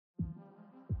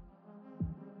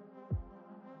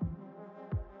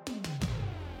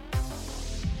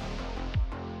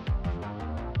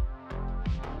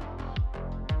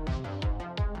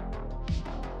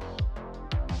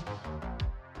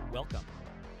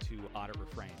to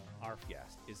Audit.Refrain. Our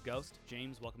guest is Ghost.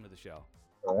 James, welcome to the show.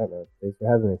 All right, man. Thanks for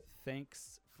having me.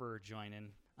 Thanks for joining.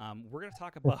 We're going to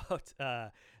talk about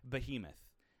Behemoth.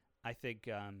 I think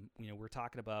we're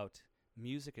talking about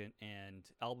music and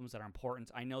albums that are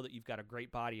important. I know that you've got a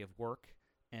great body of work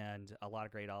and a lot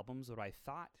of great albums, but I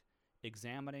thought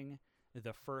examining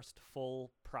the first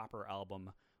full proper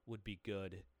album would be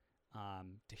good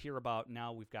to hear about.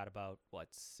 Now we've got about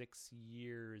 6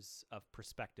 years of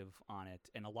perspective on it,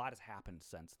 and a lot has happened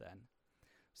since then.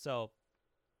 So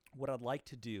what I'd like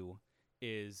to do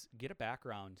is get a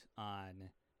background on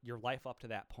your life up to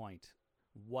that point.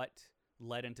 What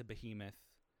led into Behemoth?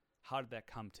 How did that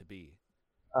come to be?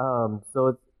 So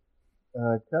it's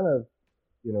kind of,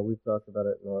 we've talked about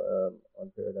it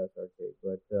on Paradise Arcade,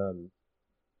 but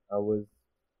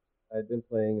I'd been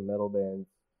playing in metal bands,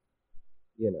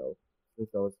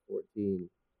 since I was 14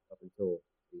 up until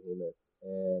Behemoth,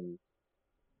 and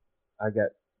I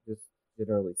got just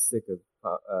generally sick of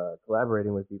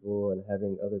collaborating with people and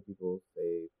having other people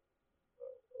say,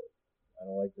 I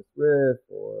don't like this riff,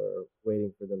 or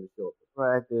waiting for them to show up for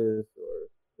practice, or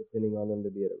depending on them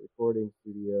to be at a recording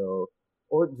studio,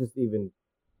 or just even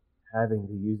having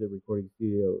to use a recording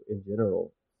studio in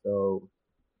general. So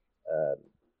I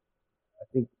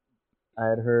think I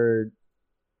had heard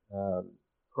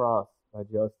Cross by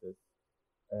Justice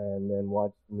and then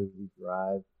watched the movie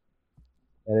Drive,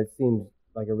 and it seemed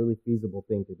like a really feasible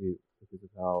thing to do because of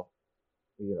how,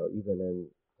 even in,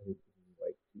 I think this was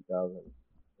like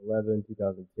 2011,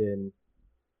 2010,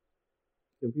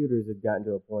 computers had gotten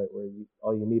to a point where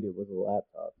all you needed was a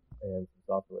laptop and some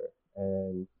software.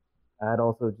 And I had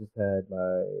also just had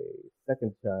my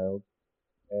second child,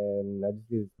 and I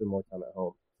just needed to spend more time at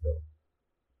home. So I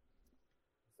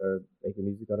started making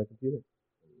music on a computer.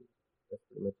 And that's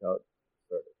pretty much how it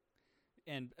started.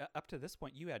 And up to this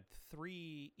point, you had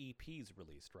 3 EPs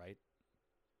released, right?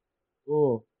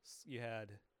 Oh, You had...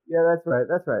 Yeah, that's right.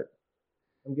 That's right.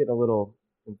 I'm getting a little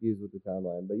confused with the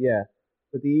timeline, but yeah.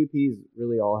 But the EPs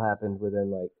really all happened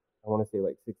within I want to say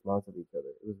 6 months of each other.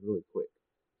 It was really quick.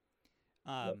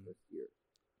 That first year.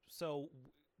 So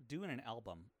doing an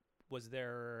album,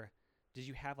 did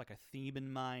you have a theme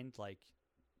in mind? Like,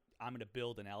 I'm going to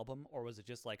build an album, or was it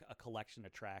just like a collection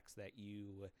of tracks that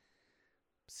you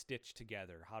stitched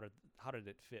together? How did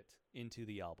it fit into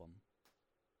the album?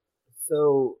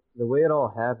 So the way it all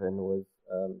happened was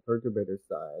Perturbator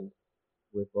signed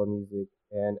with Blood Music,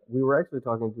 and we were actually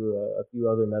talking to a few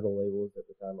other metal labels at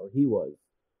the time, or he was,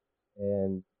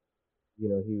 and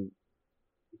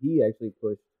he actually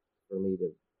pushed for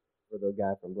the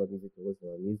guy from Blood Music to listen to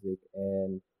my music,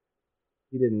 and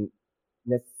he didn't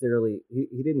necessarily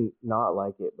he didn't not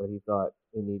like it, but he thought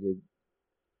it needed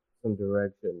some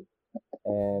direction,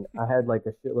 and I had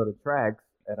a shitload of tracks,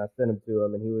 and I sent them to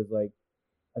him, and he was like,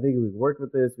 I think we worked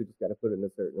with this. We just got to put it in a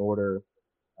certain order.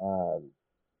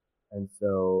 And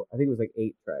so I think it was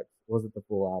 8 tracks. It wasn't the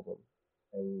full album.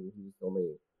 And he just told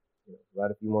me,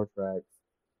 write a few more tracks.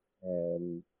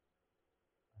 And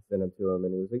I sent them to him,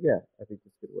 and he was like, yeah, I think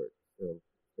this could work. So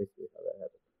basically how that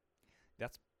happened.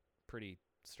 That's pretty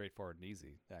straightforward and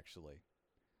easy, actually.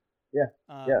 Yeah.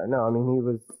 Yeah. No, I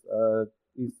mean,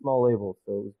 he's small label,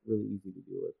 so it was really easy to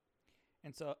deal with.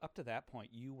 And so up to that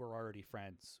point, you were already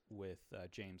friends with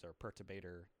James, or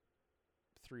Perturbator,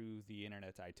 through the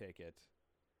internet, I take it.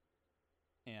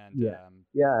 And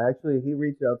yeah, actually, he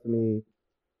reached out to me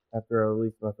after I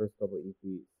released my first couple of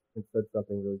EPs and said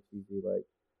something really cheesy like,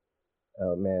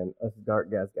 "Oh man, us dark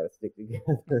guys got to stick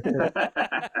together."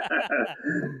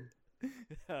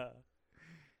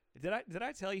 Did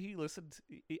I tell you he listened?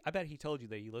 I bet he told you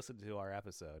that he listened to our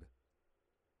episode.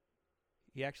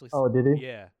 He actually. Oh, did he?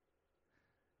 Yeah.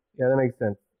 Yeah, that makes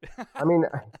sense. I mean,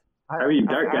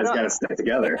 dark guys got to stick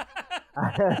together.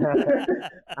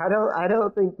 I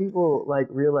don't think people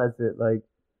realize it,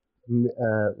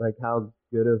 how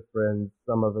good of friends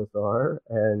some of us are,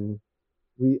 and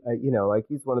we,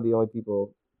 he's one of the only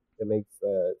people that makes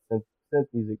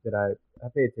synth music that I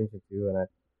pay attention to, and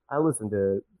I listen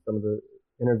to some of the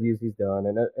interviews he's done,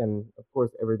 and of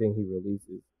course everything he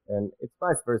releases, and it's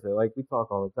vice versa. We talk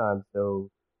all the time,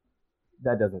 so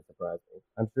that doesn't surprise me.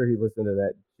 I'm sure he listened to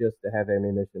that just to have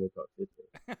ammunition to talk shit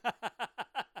to.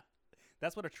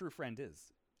 That's what a true friend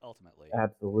is, ultimately.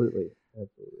 Absolutely.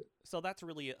 So that's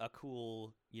really a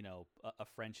cool, a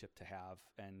friendship to have,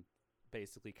 and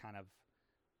basically kind of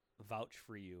vouch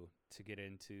for you to get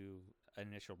into an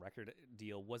initial record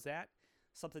deal. Was that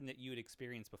something that you had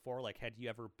experienced before? Had you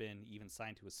ever been even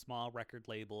signed to a small record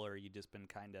label, or you just been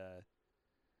kind of...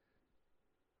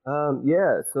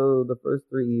 Yeah, so the first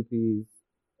 3 EPs,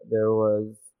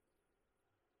 there's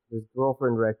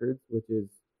Girlfriend Records, which is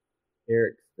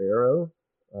Eric Sparrow,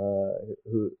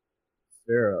 who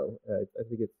Sparrow. I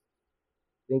think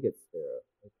it's Sparrow,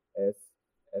 like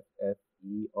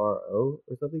Sffero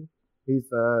or something. He's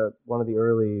one of the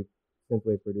early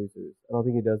synthwave producers. I don't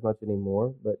think he does much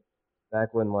anymore, but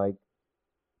back when what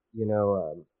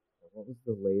was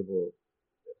the label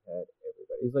that had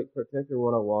everybody? It was like Protector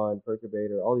 101,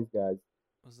 Perturbator, all these guys.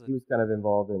 He was kind of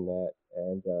involved in that,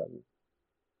 and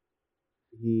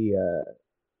he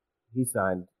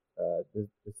signed the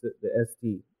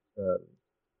ST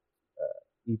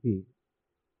EP.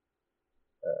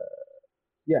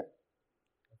 Yeah,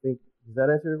 I think. Does that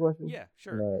answer your question? Yeah,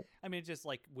 sure. I mean, just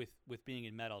like with being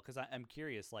in metal, because I'm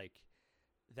curious, like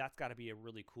that's got to be a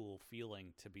really cool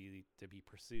feeling to be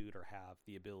pursued or have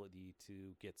the ability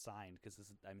to get signed. Because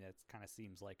I mean, it kind of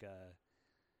seems like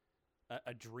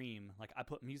a dream. Like I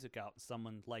put music out, and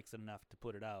someone likes it enough to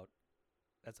put it out.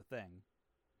 That's a thing.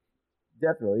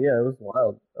 Definitely, yeah, it was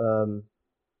wild.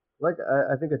 Like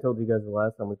I think I told you guys the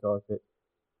last time we talked that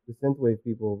the synthwave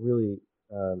people really,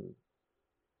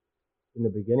 in the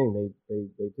beginning,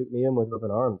 they took me in with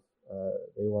open arms.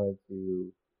 They wanted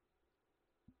to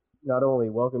not only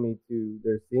welcome me to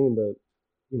their scene, but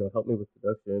help me with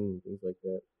production and things like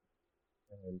that.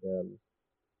 And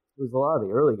it was a lot of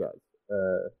the early guys.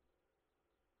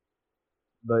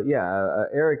 But yeah,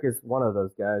 Eric is one of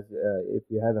those guys. If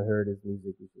you haven't heard his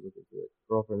music, you should look into it.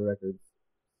 Girlfriend Records,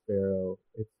 Sparrow.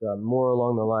 It's more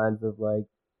along the lines of like,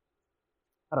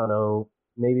 I don't know,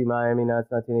 maybe Miami Nights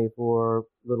 1984, a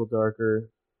little darker,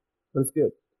 but it's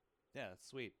good. Yeah, that's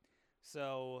sweet.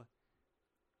 So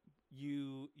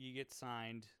you get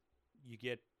signed, you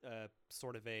get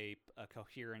sort of a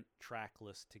coherent track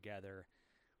list together.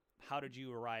 How did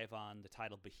you arrive on the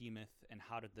title Behemoth, and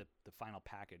how did the final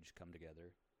package come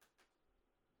together?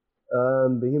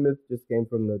 Behemoth just came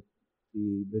from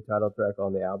the title track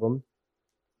on the album.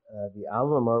 The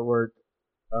album artwork,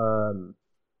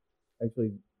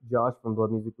 actually, Josh from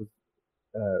Blood Music was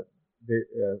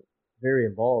very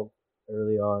involved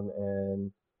early on,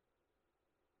 and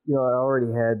I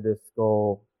already had this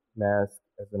skull mask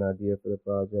as an idea for the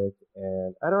project,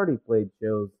 and I'd already played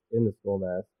shows in the skull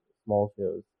mask, small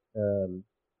shows.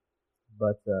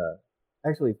 But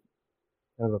actually,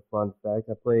 kind of a fun fact,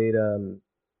 I played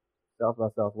South by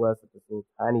Southwest at this little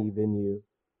tiny venue,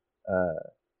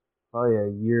 probably a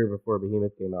year before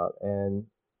Behemoth came out, and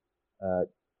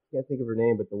can't think of her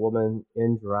name, but the woman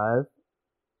in Drive,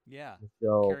 yeah,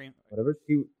 Michelle, whatever,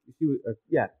 she was,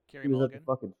 Carrie she was Mulligan? at the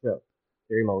fucking show.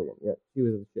 Carrie Mulligan, yeah, she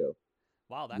was at the show.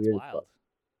 Wow, that's weird wild.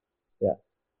 Yeah.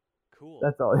 Cool.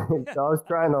 That's all. So I was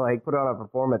trying to like put on a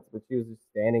performance, but she was just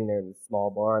standing there in this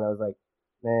small bar, and I was like,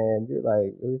 "Man, you're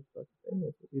like really fucking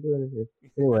famous. What are you doing in here?"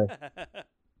 Anyway,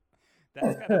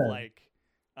 that's kind of like.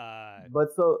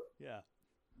 But so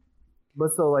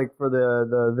like for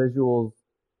the visuals,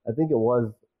 I think it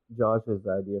was Josh's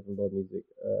idea from Blood Music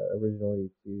originally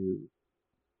to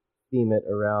theme it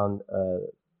around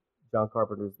John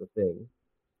Carpenter's The Thing.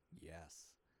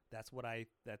 Yes, that's what I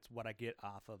get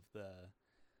off of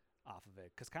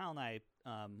it, because Kyle and I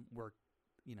were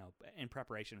in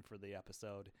preparation for the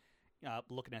episode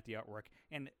looking at the artwork,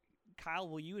 and Kyle,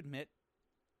 will you admit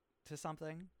to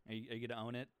something? Are you gonna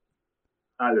own it?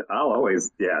 I'll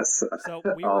always, yes. So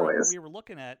we were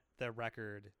looking at the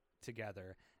record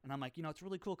together, and I'm like, it's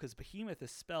really cool because Behemoth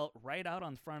is spelled right out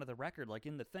on the front of the record, like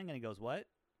in the thing, and he goes, "What?"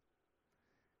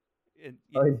 And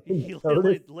he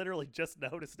literally just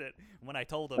noticed it when I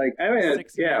told him. Like, I mean,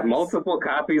 6 years. Multiple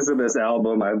copies of this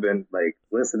album. I've been like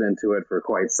listening to it for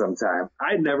quite some time.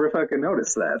 I never fucking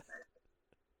noticed that.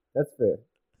 That's fair.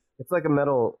 It's like a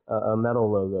metal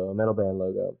logo, a metal band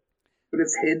logo. But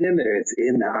it's hidden in there. It's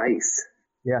in the ice.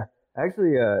 Yeah,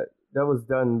 actually, that was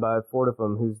done by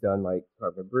Fortifum, who's done like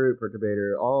Carpet Brute,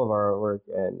 Perturbator, all of our artwork,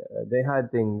 and they had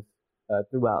things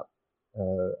throughout.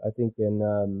 I think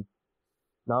in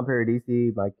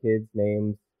Non-Paradisi, my kids'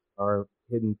 names are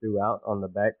hidden throughout on the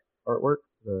back artwork,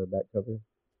 the back cover.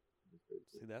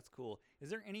 See, that's cool. Is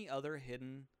there any other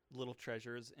hidden little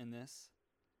treasures in this?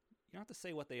 You don't have to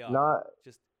say what they are.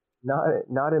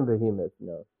 Not in Behemoth,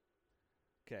 no.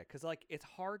 Okay, because like it's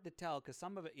hard to tell because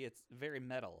some of it's very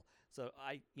metal. So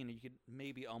you could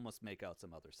maybe almost make out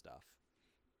some other stuff.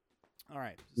 All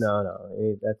right. No,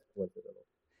 that's coincidental.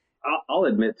 I'll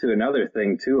admit to another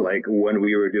thing too. Like when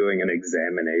we were doing an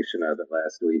examination of it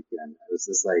last weekend, I was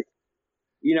just like,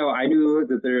 I knew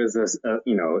that there is this,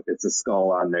 it's a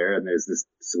skull on there, and there's this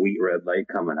sweet red light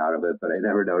coming out of it, but I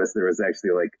never noticed there was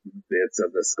actually like bits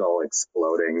of the skull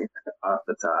exploding off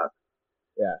the top.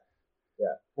 Yeah.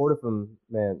 Fortifum,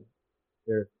 man,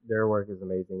 their work is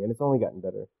amazing, and it's only gotten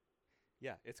better.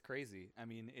 Yeah, it's crazy. I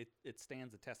mean, it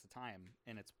stands the test of time,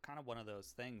 and it's kind of one of those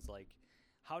things. Like,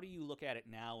 how do you look at it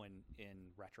now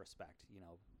in retrospect?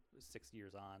 6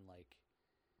 years on, like,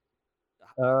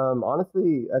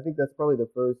 Honestly, I think that's probably the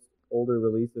first older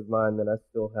release of mine that I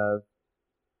still have.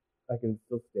 I can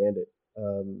still stand it.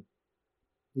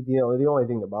 The only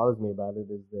thing that bothers me about it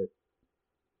is that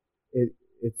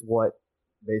it's what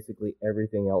basically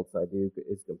everything else I do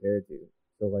is compared to.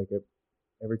 So like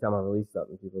every time I release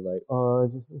something, people are like, "Oh, I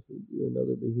just wish we do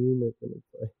another Behemoth," and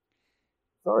it's like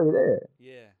it's already there.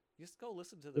 yeah, just go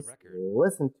listen to the Just record.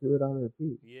 listen to it on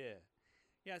repeat. Yeah.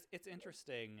 Yeah, it's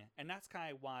interesting, and that's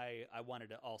kind of why I wanted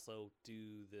to also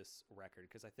do this record,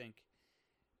 because I think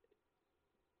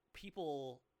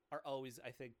people are always, I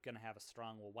think, going to have a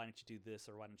strong, well, why don't you do this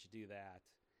or why don't you do that?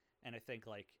 And I think,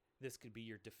 like, this could be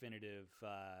your definitive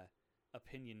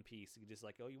opinion piece. You just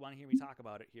like, oh, you want to hear me talk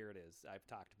about it? Here it is. I've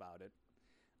talked about it.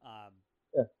 Um,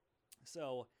 Yeah.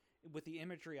 so with the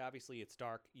imagery, obviously it's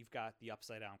dark. You've got the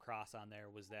upside down cross on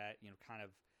there. Was that, kind of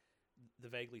the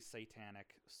vaguely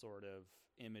satanic sort of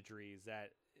imagery? Is that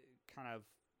kind of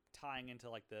tying into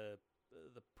like the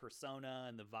persona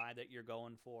and the vibe that you're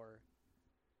going for?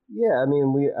 Yeah, I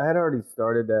mean, I had already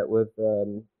started that with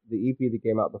the EP that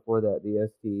came out before that. The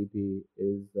ST EP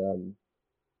is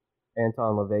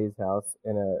Anton LaVey's house,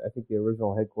 and I think the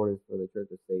original headquarters for the Church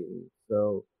of Satan.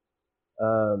 So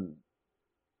um,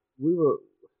 we were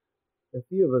a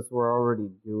few of us were already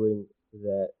doing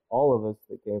that. All of us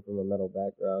that came from a metal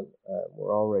background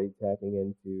were already tapping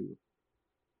into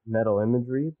metal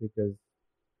imagery because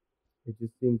it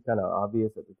just seemed kind of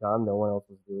obvious at the time. No one else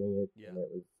was doing it, Yeah. and it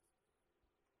was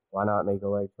why not make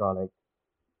electronic?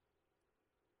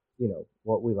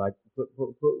 What we like, put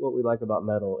what we like about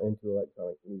metal into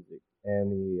electronic music,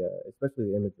 and the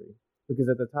especially the imagery. Because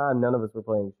at the time, none of us were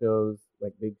playing shows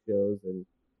like big shows, and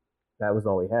that was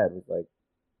all we had was like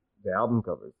the album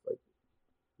covers. Like,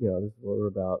 this is what we're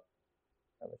about,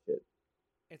 kind of shit.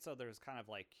 And so there's kind of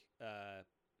like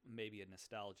maybe a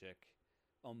nostalgic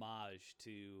homage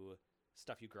to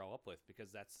stuff you grow up with,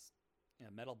 because that's in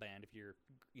a metal band. If you're,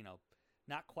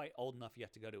 not quite old enough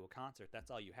yet to go to a concert, that's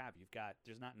all you have.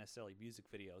 There's not necessarily music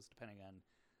videos, depending on.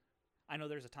 I know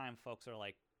there's a time folks are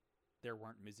like, there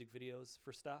weren't music videos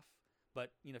for stuff,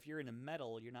 but if you're into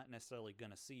metal, you're not necessarily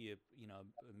going to see a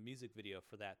music video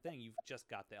for that thing. You've just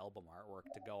got the album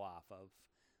artwork to go off of,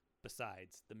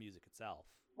 besides the music itself.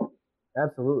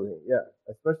 Absolutely, yeah.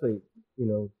 Especially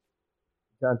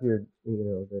time period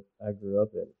that I grew up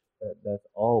in. That's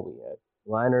all we had.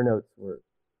 Liner notes were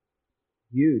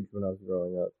huge when I was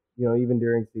growing up. Even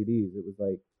during CDs, it was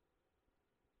like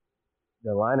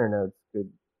the liner notes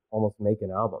could almost make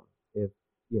an album if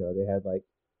they had like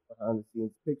behind the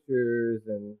scenes pictures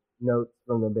and notes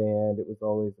from the band. It was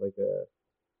always like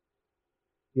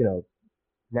you know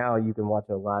now you can watch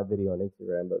a live video on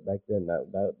Instagram, but back then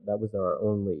that was our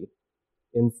only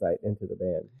insight into the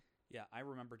band. Yeah, I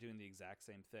remember doing the exact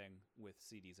same thing with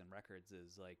CDs and records,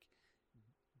 is like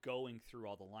going through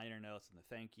all the liner notes and the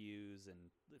thank yous and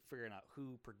figuring out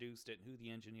who produced it and who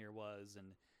the engineer was, and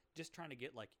just trying to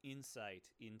get like insight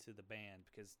into the band,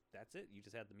 because that's it. You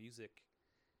just had the music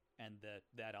and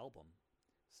that album.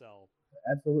 So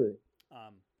Absolutely.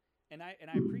 and I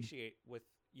appreciate with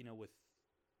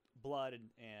Blood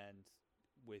and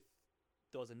with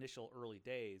those initial early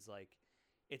days, like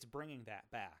it's bringing that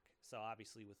back. So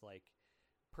obviously with like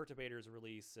Perturbator's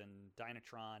release and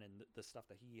Dynatron and the stuff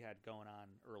that he had going on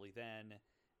early then,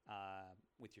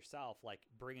 with yourself, like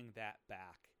bringing that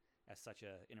back as such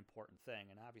an important thing.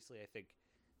 And obviously I think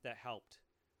that helped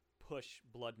push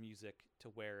Blood music to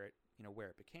where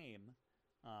it became.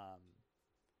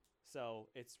 So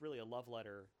it's really a love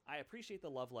letter. I appreciate the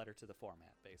love letter to the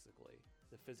format, basically,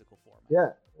 the physical format.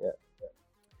 Yeah.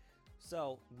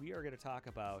 So we are going to talk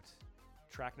about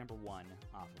track number 1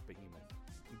 off of Behemoth,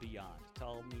 Beyond.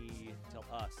 Tell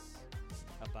us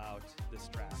about this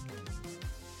track and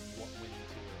what went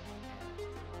into it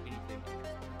and anything that you're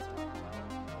talking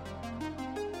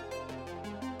about.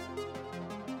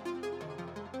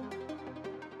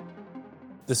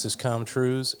 This is Com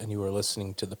Trues, and you are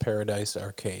listening to the Paradise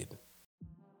Arcade.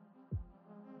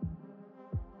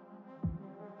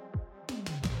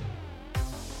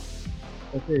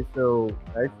 Okay, so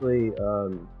actually,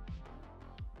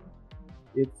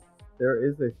 there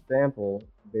is a sample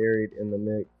buried in the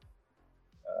mix.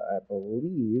 I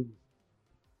believe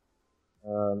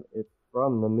it's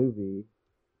from the movie.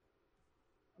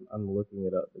 I'm looking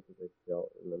it up because I don't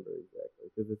remember exactly,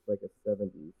 because it's like a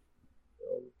 70s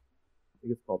film. I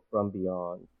think it's called From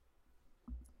Beyond,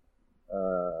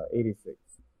 86.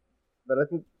 But I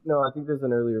think No, I think there's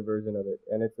an earlier version of it,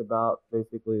 and it's about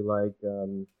basically like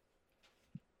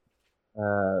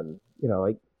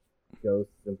like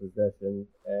ghosts and possession.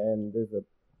 And there's a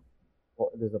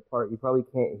part you probably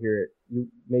can't hear it.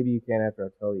 Maybe you can after I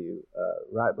tell you.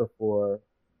 Right before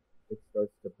it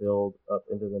starts to build up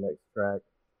into the next track,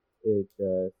 it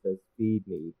says "Feed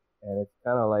Me," and it's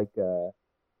kind of like a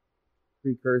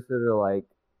precursor to like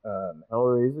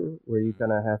Hellraiser, where you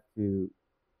kind of have to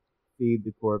feed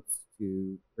the corpse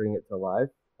to bring it to life.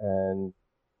 And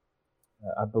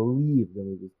I believe the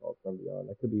movie's called From Beyond.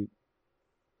 I could be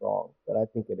wrong, but I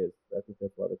think it is. I think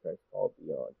that's why the track's called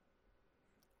Beyond.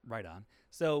 Right on.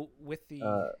 So with the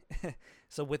Go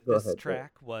this ahead,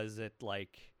 track, was it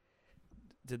like,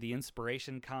 did the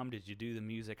inspiration come? Did you do the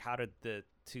music? How did the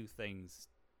two things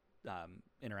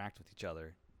interact with each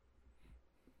other?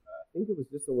 I think it was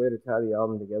just a way to tie the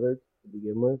album together to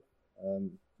begin with,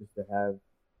 just to have,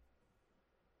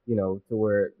 to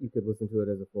where you could listen to it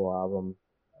as a full album.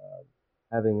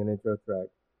 Having an intro track,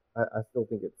 I still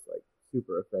think it's like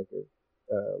super effective.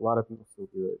 A lot of people still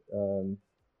do it.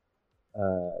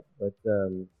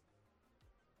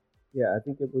 Yeah, I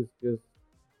think it was just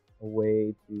a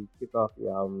way to kick off the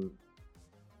album,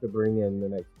 to bring in the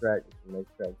next track. The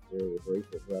next track's very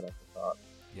abrasive right off the top.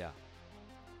 Yeah.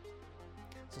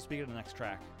 So speaking of the next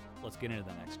track, let's get into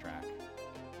the next track.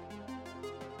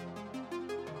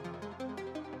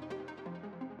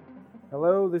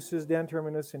 Hello, this is Dan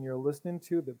Terminus, and you're listening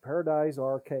to the Paradise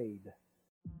Arcade.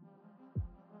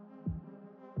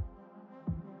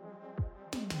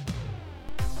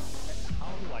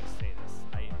 How do I say this?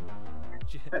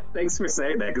 Thanks for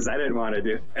saying that, because I didn't want to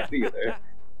do that either.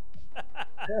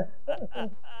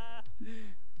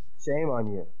 Shame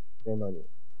on you. Shame on you.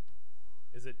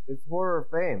 Is it? It's horror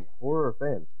fame. Horror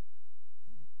fame.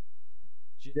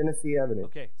 Genesee Avenue.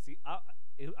 Okay, see,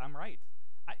 I'm right.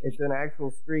 It's an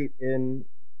actual street in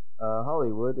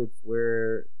Hollywood. It's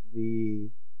where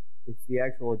it's the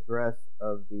actual address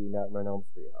of the Nightmare on Elm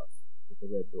Street house with the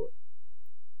red door.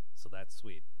 So that's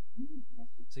sweet.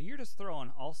 So you're just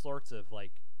throwing all sorts of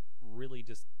like really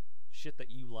just shit that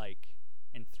you like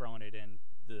and throwing it in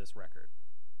this record.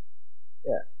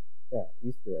 Yeah,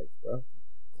 Easter eggs, bro.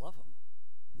 Love them.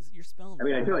 You're spelling. I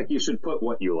mean, I feel like you should put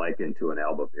what you like into an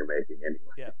album you're making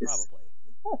anyway. Yeah, probably.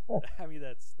 I mean,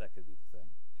 that could be the thing.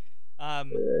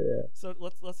 Yeah. So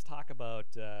let's talk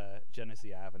about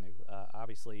Genesee Avenue.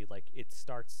 Obviously, like it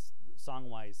starts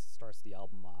song-wise, starts the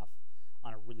album off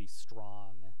on a really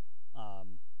strong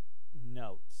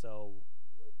note. So,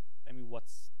 I mean,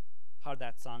 how did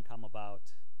that song come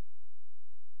about?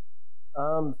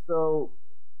 So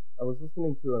I was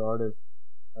listening to an artist.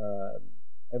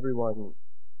 Everyone,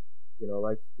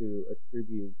 likes to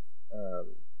attribute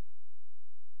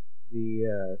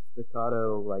the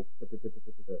staccato, like the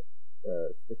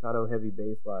staccato heavy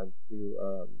bass line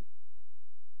to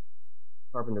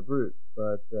Carpenter Brute,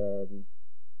 but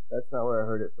that's not where I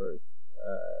heard it first.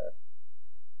 I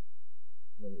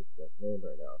don't remember this guy's name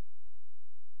right now.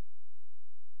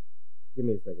 Give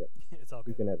me a second. It's all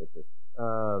good. You can edit this.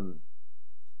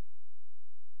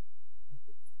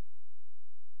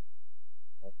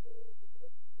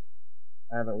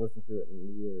 I haven't listened to it in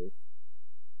years.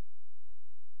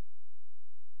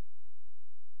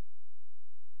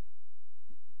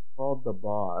 It's called The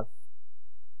Boss.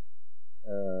 A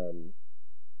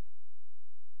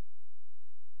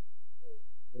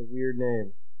weird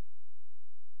name.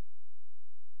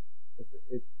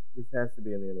 This has to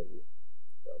be in the interview.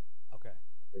 So Okay. I'll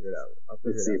figure it out.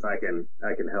 Let's see if I can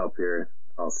help here.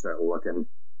 I'll start looking.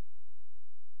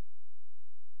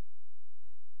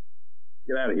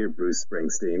 Get out of here, Bruce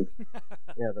Springsteen.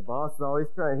 Yeah, The Boss is always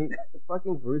trying. The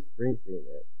fucking Bruce Springsteen,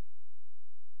 man.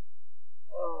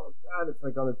 Oh God, it's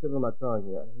like on the tip of my tongue.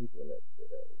 Yeah, I hate when that shit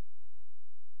happens.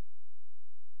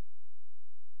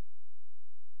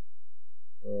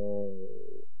 Oh,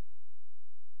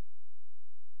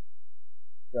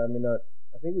 drive me nuts.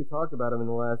 I think we talked about him in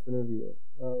the last interview.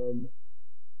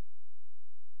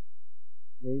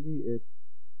 Maybe it's.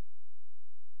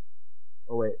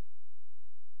 Oh wait,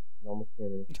 it almost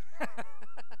came in.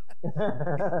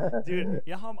 Dude,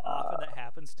 you know how often that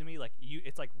happens to me? Like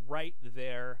it's like right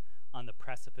there on the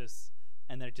precipice,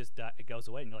 and then it goes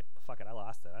away, and you're like, "Fuck it, I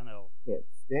lost it. I don't know." Can't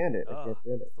stand it. I can't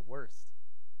stand it. It's the worst.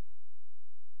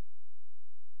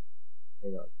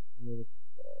 Hang on. Let me look at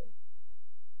the song.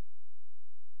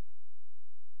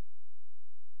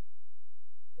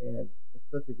 Man, it's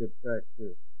such a good track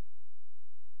too.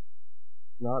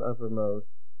 It's not uppermost.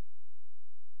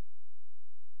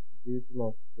 Dude from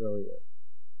Australia.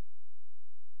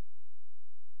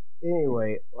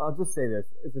 Anyway, I'll just say this.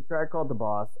 It's a track called The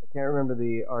Boss. I can't remember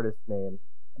the artist's name.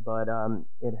 but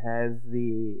it has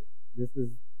the. This is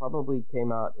probably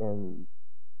came out in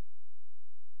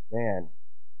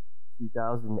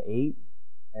 2008,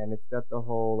 and it's got the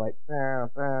whole like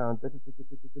and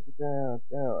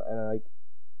like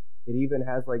it even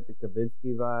has like the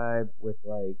Kavinsky vibe with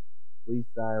like police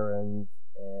sirens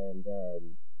and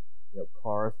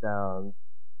car sounds.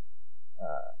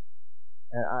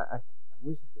 And I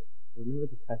wish I could remember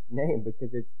the guy's name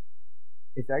because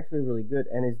it's actually really good,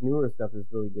 and his newer stuff is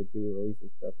really good too. He released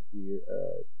his stuff a few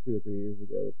 2 or 3 years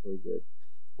ago. It's really good.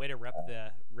 Way to rep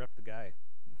the guy.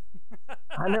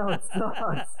 I know it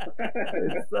sucks.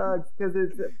 It sucks because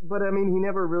it's. But I mean, he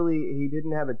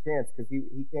didn't have a chance because he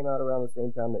came out around the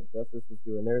same time that Justice was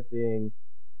doing their thing,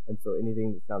 and so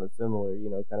anything that sounded similar,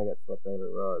 kind of got swept under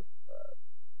the rug.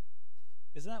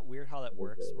 Isn't that weird how that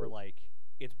works? Where like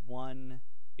it's one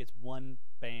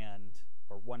band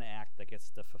or one act that gets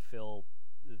to fulfill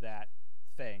that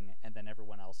thing, and then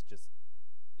everyone else just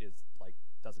is like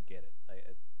doesn't get it.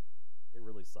 It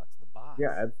really sucks. The boss.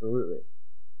 Yeah, absolutely.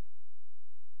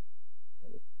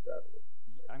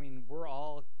 I mean, we're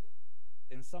all,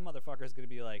 and some motherfucker is gonna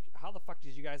be like, "How the fuck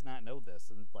did you guys not know this?"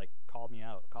 And like, call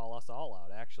us all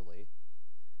out. Actually,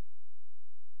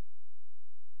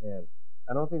 man,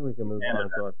 I don't think we can move on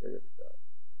until I figure this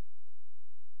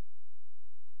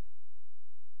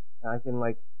out. I can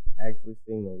like actually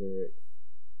sing the lyrics.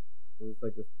 It's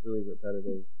like this really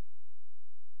repetitive.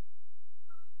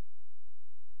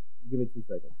 Give me 2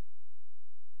 seconds.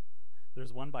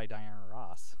 There's one by Diana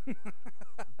Ross.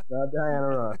 Not Diana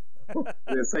Ross.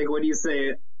 It's like when you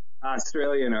say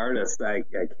Australian artist, I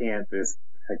can't.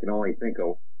 I can only think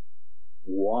of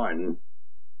one,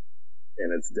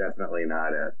 and it's definitely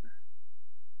not it.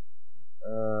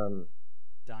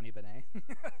 Donnie Benet.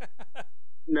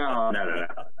 No.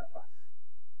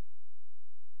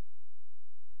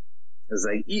 It's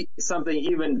like something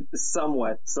even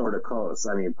somewhat sort of close.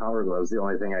 I mean, Power Glove's the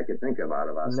only thing I could think of out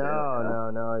of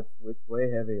Australia. No. It's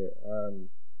way heavier.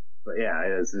 But yeah,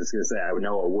 I was just gonna say I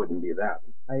know it wouldn't be that.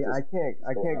 I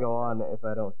can't go on if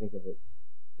I don't think of it.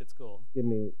 It's cool. Give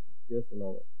me just a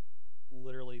moment.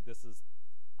 Literally,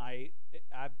 I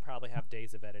probably have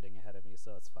days of editing ahead of me,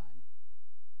 so it's fine.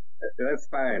 That's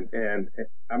fine, and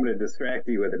I'm going to distract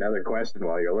you with another question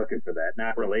while you're looking for that,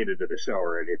 not related to the show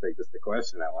or anything, just a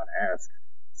question I want to ask.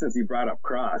 Since you brought up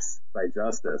Cross by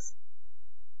Justice,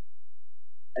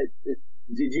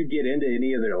 did you get into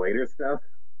any of their later stuff?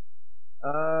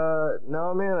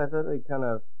 No, man. I thought they kind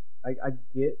of, I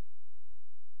get,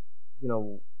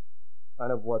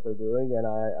 kind of what they're doing, and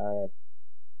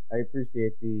I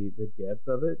appreciate the depth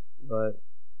of it. But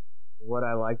what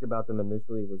I liked about them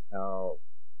initially was how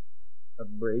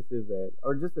abrasive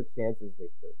or just the chances they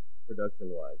took production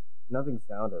wise. Nothing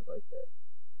sounded like that.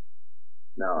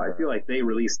 No, I feel like they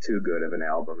released too good of an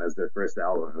album as their first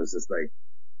album. It was just like,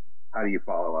 how do you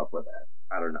follow up with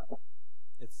that? I don't know.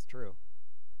 It's true.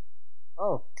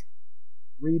 Oh,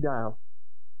 redial.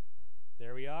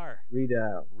 There we are.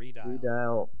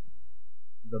 Redial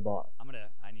the boss.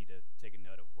 I need to take a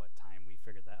note of what time we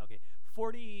figured that. Okay,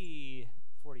 48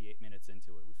 minutes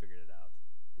into it, we figured it out.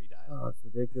 Redial. Oh, it's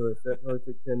ridiculous. That probably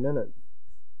took 10 minutes.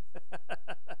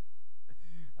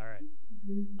 All right.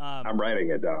 I'm writing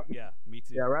it down. Yeah, me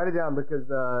too. Yeah, write it down because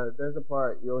there's a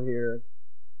part you'll hear,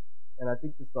 and I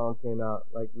think the song came out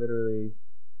like literally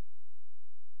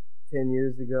 10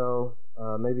 years ago,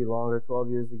 maybe longer, 12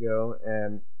 years ago,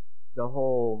 and the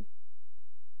whole,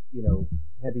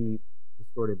 heavy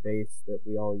distorted bass that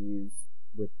we all use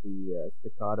with the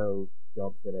staccato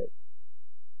jumps in it.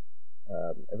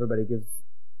 Everybody gives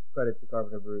credit to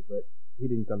Carpenter Brute, but he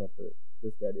didn't come up with it.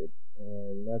 This guy did,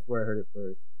 and that's where I heard it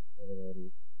first.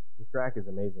 And the track is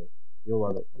amazing. You'll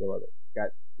love it. It's got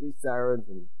police sirens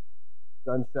and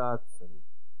gunshots and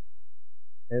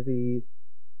heavy,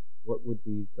 what would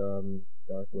become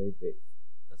dark wave bass.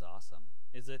 That's awesome.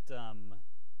 Is it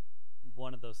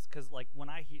one of those? Because like when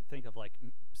I think of like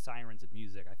sirens of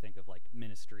music, I think of like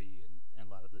Ministry and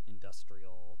a lot of the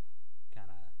industrial kind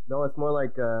of. No, it's more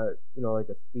like like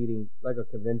a speeding, like a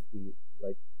Kavinsky,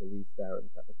 like police siren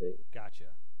type of thing.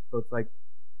 Gotcha. So it's like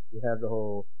you have the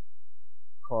whole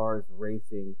cars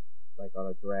racing like on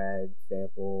a drag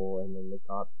sample, and then the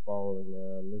cops following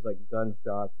them. There's like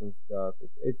gunshots and stuff.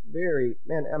 It's very,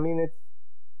 man. I mean,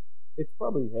 it's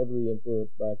probably heavily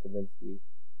influenced by Kavinsky,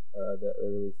 the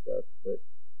early stuff, but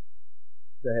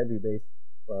the heavy bass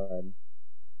line,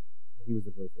 he was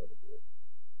the first one to do it.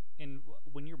 And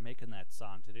when you're making that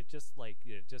song, did it just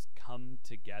come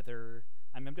together?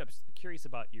 I'm just curious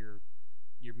about your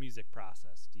music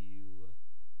process. Do you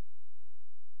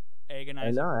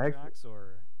agonize over tracks,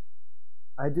 or?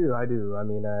 I do. I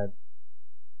mean,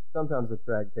 sometimes the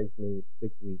track takes me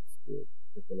 6 weeks to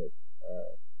finish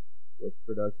with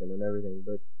production and everything.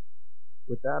 But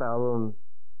with that album,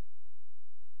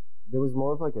 there was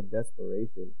more of like a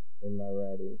desperation in my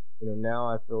writing. Now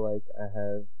I feel like I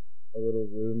have a little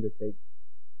room to take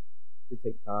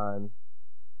time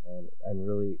and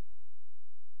really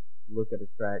look at a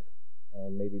track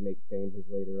and maybe make changes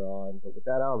later on. But with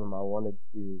that album,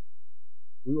 we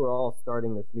were all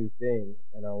starting this new thing,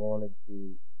 and I wanted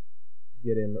to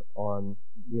get in on,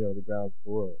 the ground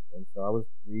floor. And so I was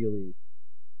really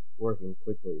working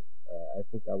quickly. I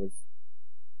think I was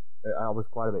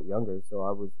quite a bit younger, so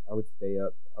I would stay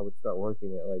up. I would start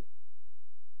working at like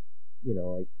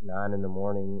 9 in the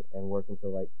morning and work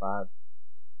until like 5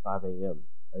 a.m.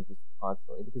 And just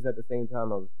constantly, because at the same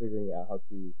time I was figuring out how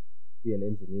to be an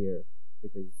engineer,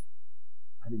 because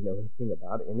I didn't know anything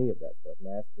about any of that stuff,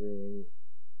 mastering,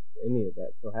 any of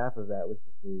that. So half of that was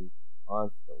just me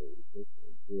constantly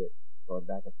listening to it, going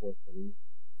back and forth from the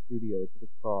studio to the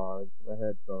car to my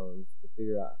headphones to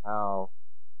figure out how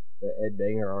the Ed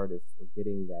Banger artists were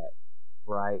getting that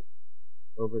bright,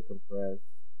 overcompressed,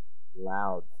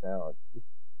 loud sound, which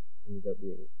ended up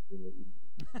being extremely easy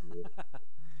to create.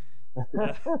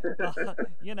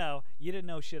 Well, you didn't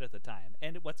know shit at the time.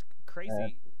 And what's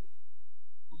crazy,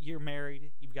 you're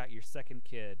married, you've got your second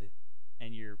kid,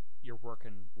 and you're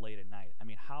working late at night. I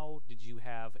mean, how did you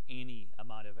have any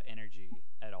amount of energy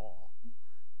at all?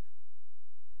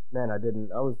 Man, I didn't.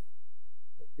 That was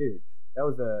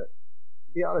to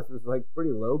be honest, it was like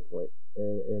pretty low point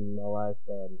in my life.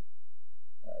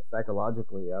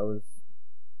 Psychologically, I was,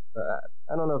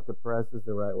 I don't know if depressed is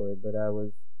the right word, but I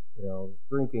was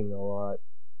drinking a lot.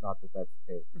 Not that that's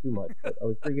changed too much, but I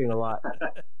was drinking a lot.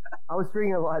 I was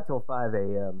drinking a lot till 5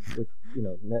 a.m., which,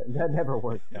 that never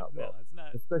works out well. No, it's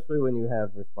not. Especially when you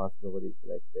have responsibilities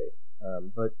the next day.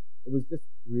 But it was just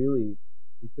really,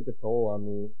 it took a toll on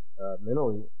me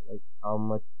mentally, like how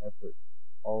much effort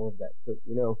all of that took.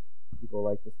 People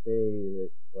like to say that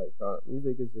electronic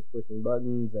music is just pushing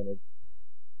buttons and it's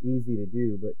easy to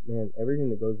do, but man, everything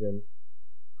that goes in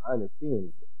behind the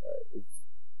scenes is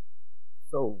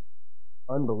so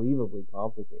unbelievably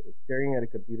complicated. Staring at a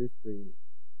computer screen,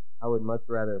 I would much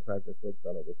rather practice licks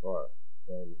on a guitar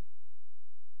than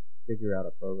figure out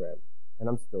a program. And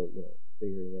I'm still,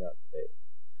 figuring it out today.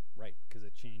 Right, because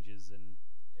it changes, and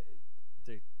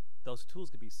those tools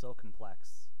could be so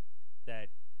complex that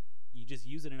you just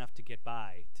use it enough to get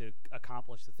by, to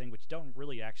accomplish the thing, but you don't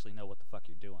really actually know what the fuck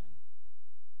you're doing.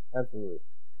 Absolutely.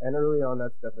 And early on,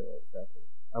 that's definitely what was happening.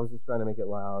 I was just trying to make it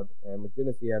loud. And with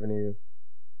Genesee Avenue,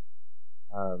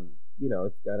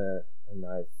 it's got a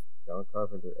nice John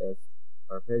Carpenter-esque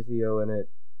arpeggio in it.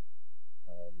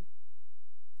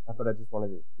 But I just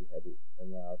wanted it to be heavy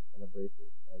and loud and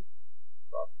abrasive, like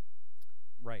rock.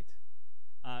 Right.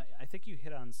 I think you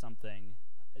hit on something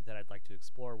that I'd like to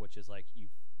explore, which is like you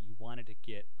wanted to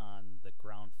get on the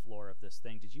ground floor of this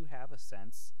thing. Did you have a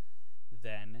sense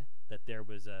then that there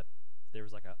was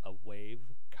like a wave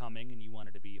coming and you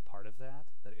wanted to be a part of that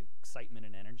excitement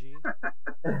and energy?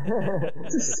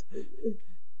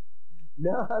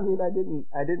 No, I mean,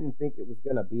 I didn't think it was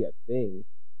gonna be a thing,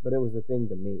 but it was a thing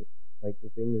to me. Like the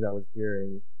things I was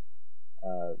hearing,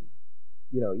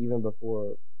 even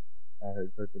before I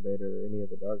heard Perturbator or any of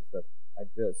the dark stuff, it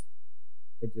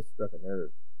just struck a nerve,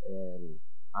 and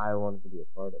I wanted to be a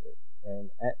part of it.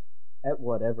 And at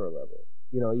whatever level,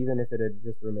 even if it had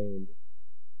just remained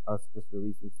us just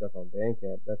releasing stuff on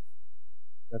Bandcamp,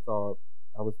 that's all.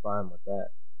 I was fine with that.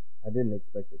 I didn't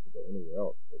expect it to go anywhere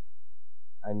else, but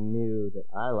I knew that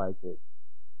I liked it.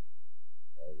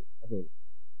 And I mean,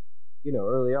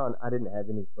 early on, I didn't have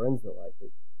any friends that liked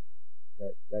it.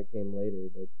 That came later,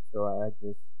 but so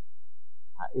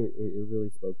it really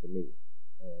spoke to me.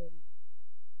 And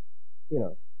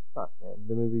fuck man,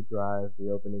 the movie Drive,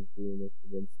 the opening theme with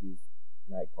Kavinsky's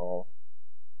Night Call,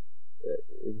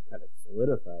 it kind of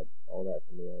solidified all that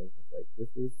for me. I was just like,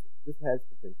 this has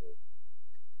potential.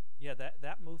 Yeah,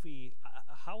 that movie.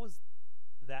 How was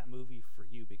that movie for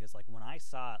you? Because like when I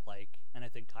saw it, and I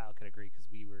think Kyle could agree, because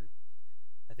we were,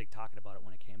 I think, talking about it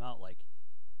when it came out.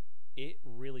 It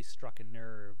really struck a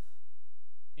nerve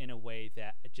in a way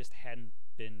that it just hadn't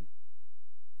been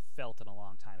felt in a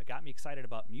long time. It got me excited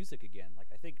about music again.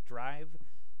 I think Drive,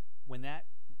 when that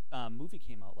movie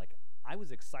came out, I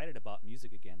was excited about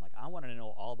music again. I wanted to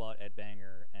know all about Ed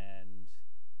Banger and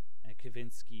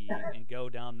Kavinsky and go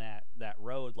down that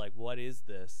road. What is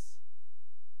this?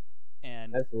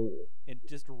 And absolutely, it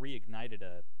just reignited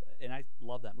and I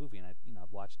love that movie, and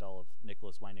I've watched all of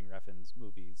Nicholas Winding Refn's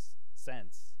movies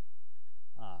since.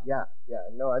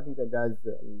 No, I think that guy's.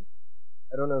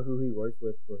 I don't know who he works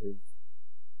with for his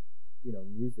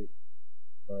music,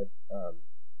 but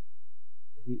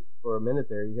he for a minute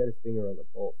there he had his finger on the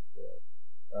pulse.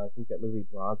 I think that movie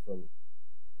Bronson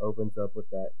opens up with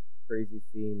that crazy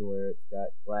scene where it's got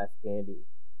Glass Candy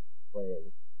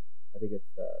playing. I think it's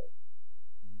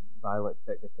Violent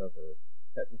Technicolor,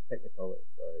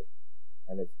 sorry,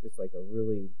 and it's just like a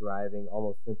really driving,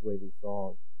 almost synthwavy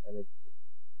song, and it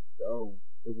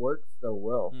works so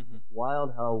well. Mm-hmm. It's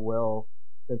wild how well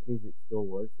synth music still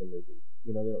works in movies.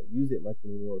 They don't use it much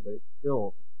anymore, but it's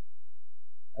still,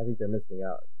 I think they're missing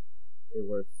out. It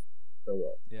works so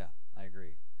well. Yeah, I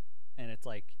agree. And it's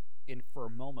like, for a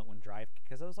moment when Drive,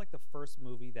 because it was like the first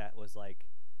movie that was like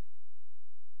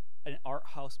an art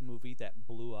house movie that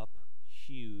blew up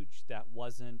huge, that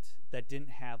didn't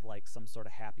have like some sort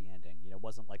of happy ending. It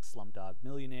wasn't like Slumdog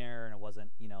Millionaire, and it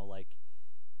wasn't, like,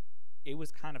 it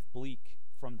was kind of bleak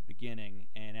from the beginning,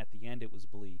 and at the end it was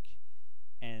bleak.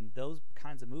 And those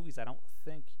kinds of movies, I don't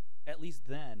think, at least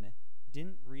then,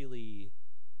 didn't really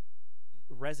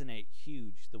resonate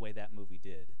huge the way that movie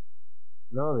did.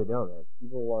 No, they don't, man.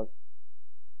 People want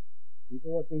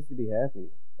things to be happy.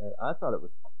 And I thought it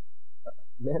was,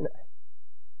 man.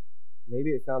 Maybe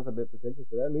it sounds a bit pretentious,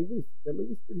 but that movie's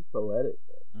pretty poetic,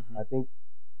 man. Mm-hmm. I think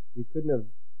you couldn't have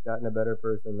gotten a better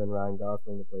person than Ryan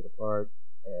Gosling to play the part,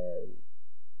 and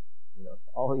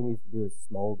all he needs to do is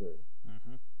smolder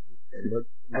Mm-hmm. and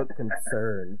look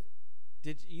concerned.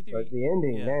 Did either? But the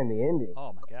ending, yeah. man, the ending.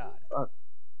 Oh my God! Fuck.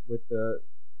 With the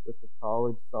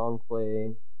college song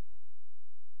playing.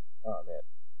 Oh man,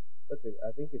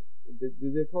 I think do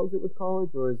they close it with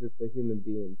college, or is it the Human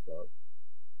Being song?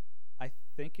 I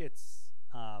think it's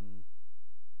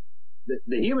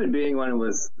the Human Being one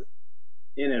was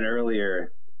in an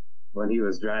earlier when he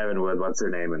was driving with what's her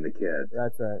name and the kid.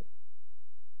 That's right.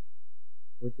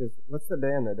 What's the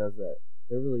band that does that?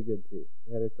 They're really good too.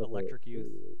 They had a couple Electric Youth.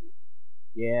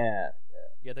 Yeah.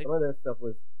 Some of their stuff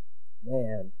was,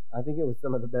 man. I think it was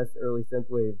some of the best early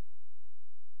synthwave.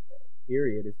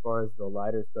 Period. As far as the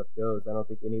lighter stuff goes, I don't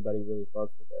think anybody really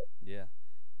fucks with it. Yeah.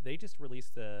 They just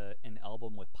released an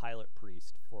album with Pilot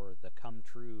Priest for the Come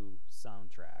True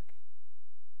soundtrack,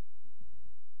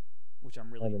 which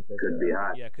I'm really could be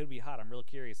hot. Yeah, could be hot. I'm real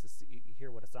curious to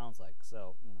hear what it sounds like.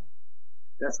 So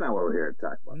that's not what we're here to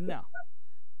talk about. No,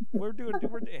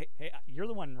 hey, you're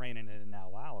the one reining it in now.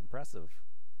 Wow, impressive.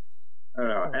 I don't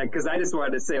know, because I just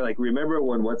wanted to say, like, remember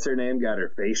when what's her name got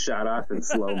her face shot off in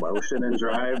slow motion in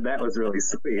Drive? That was really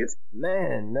sweet.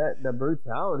 Man, the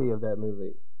brutality of that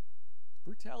movie.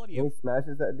 Brutality. When he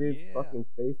smashes that dude's fucking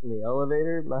face in the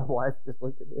elevator, my wife just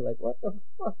looked at me like, "What the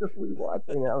fuck are we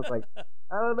watching?" And I was like,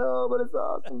 "I don't know, but it's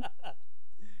awesome."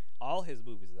 All his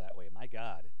movies are that way. My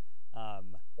God.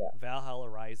 Valhalla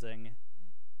Rising.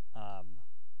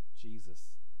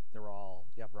 Jesus, they're all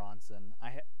Bronson.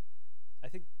 I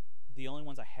think the only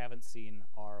ones I haven't seen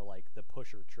are like the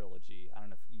Pusher trilogy. I don't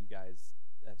know if you guys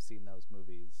have seen those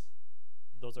movies.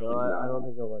 Those are I don't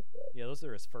think I watched that. Yeah, those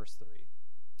are his first three.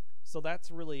 So that's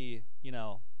really,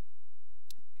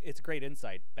 it's a great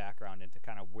insight background into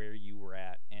kind of where you were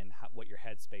at and what your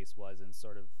headspace was and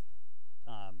sort of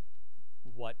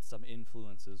what some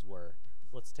influences were.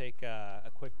 Let's take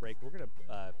a quick break. We're going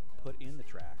to put in the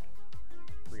track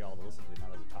for y'all to listen to now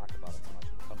that we've talked about it so much.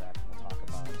 We'll come back and we'll talk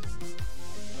about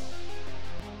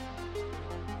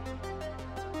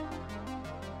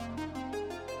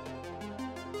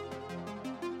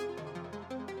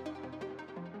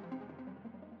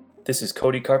This is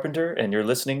Cody Carpenter, and you're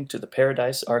listening to the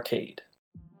Paradise Arcade.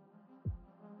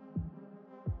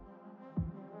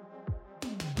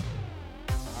 All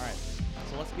right,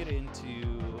 so let's get into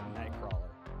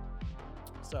Nightcrawler.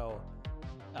 So,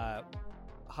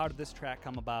 how did this track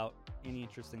come about? Any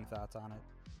interesting thoughts on it?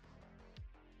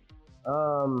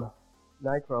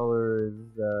 Nightcrawler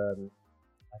is,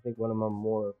 I think, one of my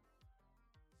more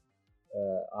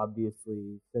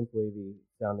obviously synthwavy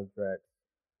sounding tracks.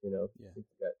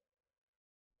 It's got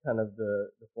kind of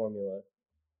the formula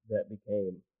that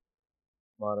became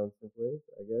modern synthwave,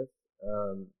 I guess.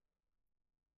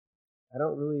 I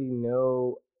don't really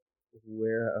know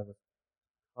where I was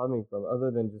coming from, other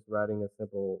than just writing a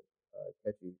simple,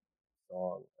 catchy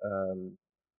song. I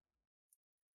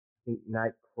think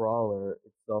Nightcrawler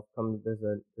itself there's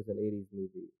an 80s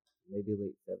movie, maybe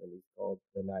late 70s, called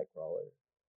The Nightcrawler,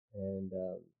 and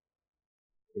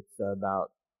it's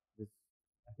about this.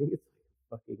 I think it's like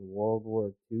a fucking World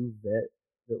War II vet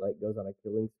that like goes on a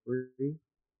killing spree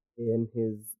in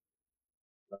his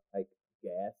like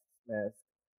gas mask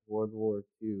World War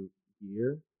II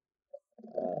gear.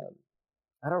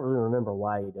 I don't really remember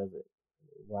why he does it.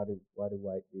 Why do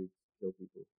white dudes kill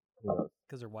people?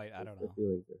 Because they're white. I don't know. Their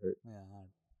feelings are hurt. Yeah.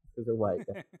 because they're white.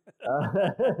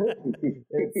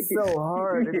 It's so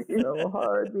hard. It's so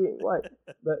hard being white.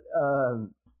 But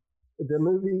the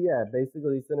movie, yeah,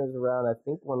 basically centers around, I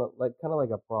think, one of, like, kind of like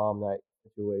a prom night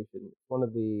situation. It's one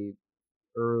of the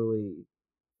early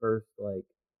first like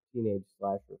teenage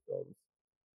slasher films.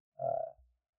 Uh,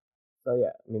 so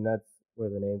yeah, I mean that's where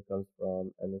the name comes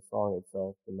from, and the song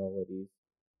itself, the melodies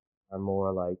are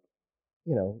more like,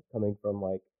 coming from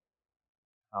like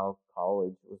how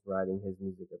college was writing his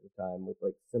music at the time with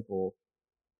like simple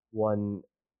one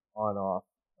on off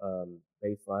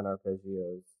bass line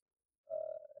arpeggios,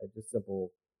 just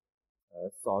simple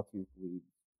sawtooth leads.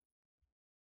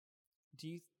 Do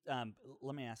you?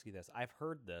 Let me ask you this. I've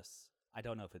heard this. I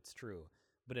don't know if it's true,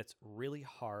 but it's really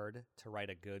hard to write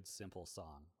a good simple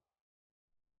song.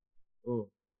 Mm.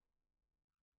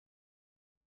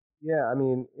 Yeah, I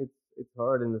mean it's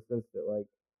hard in the sense that like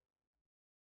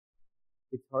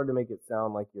it's hard to make it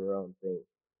sound like your own thing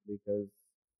because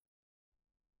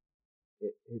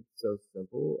it's so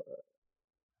simple.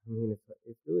 I mean,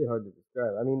 it's really hard to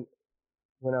describe. I mean,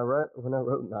 when I wrote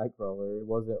Nightcrawler, it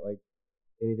wasn't like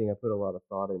anything I put a lot of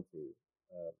thought into.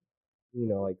 Uh,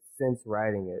 like since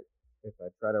writing it, if I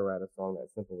try to write a song that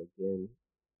simple again,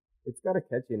 it's got a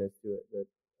catchiness to it that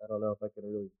I don't know if I can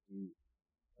really do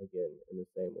again in the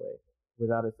same way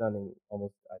without it sounding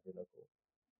almost identical.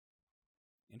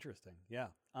 Interesting. Yeah.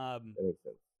 That makes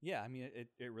sense. Yeah. I mean,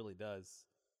 it really does.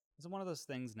 It's one of those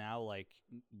things now. Like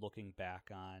looking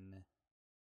back on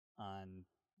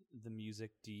the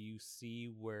music, do you see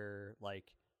where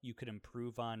like you could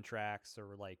improve on tracks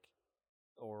or like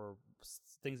or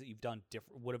things that you've done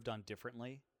would have done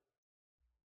differently?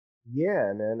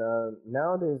 Yeah, man.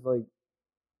 Nowadays, like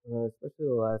especially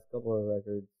the last couple of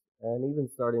records, and even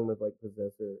starting with like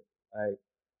Possessor, I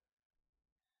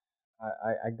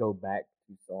I go back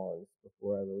to songs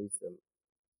before I release them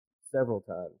several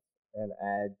times and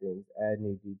add things, add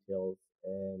new details,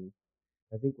 and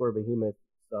I think where Behemoth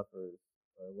suffers,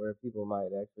 or where people might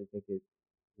actually think it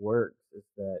works, is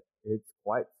that it's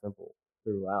quite simple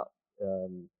throughout.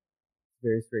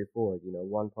 Very straightforward.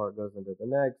 One part goes into the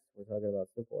next. We're talking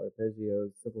about simple arpeggios,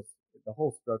 simple. The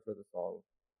whole structure of the song,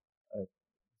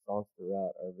 songs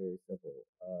throughout are very simple.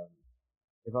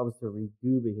 If I was to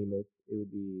redo Behemoth, it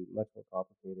would be much more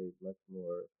complicated, much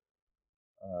more.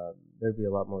 There'd be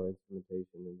a lot more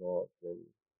instrumentation involved,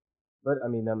 but I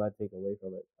mean that might take away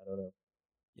from it. I don't know.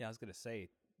 Yeah, I was gonna say,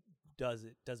 does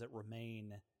it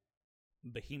remain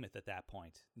Behemoth at that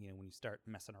point? When you start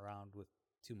messing around with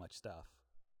too much stuff.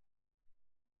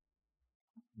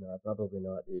 No, probably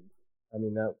not, dude. I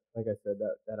mean that, like I said,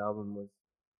 that album was.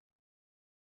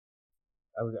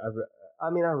 I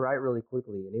mean, I write really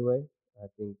quickly anyway. I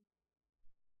think,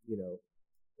 you know,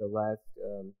 the last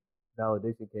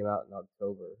Valediction came out in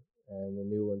October, and the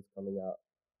new one's coming out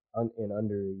in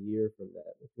under a year from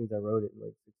that, which means I wrote it in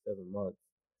like 6-7 months.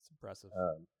 It's impressive.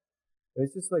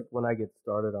 It's just like when I get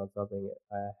started on something,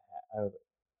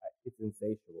 it's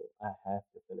insatiable. I have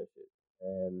to finish it,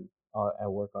 and I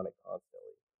work on it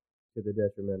constantly, to the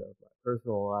detriment of my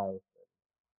personal life and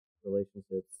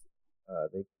relationships.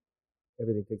 They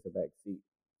Everything takes a back seat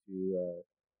to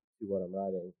what I'm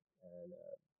writing, and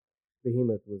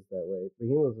Behemoth was that way.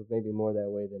 Behemoth was maybe more that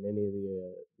way than any of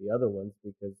the other ones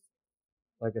because,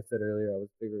 like I said earlier, I was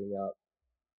figuring out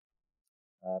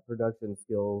production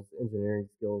skills, engineering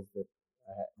skills that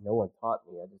no one taught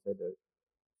me. I just had to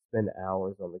spend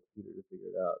hours on the computer to figure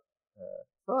it out.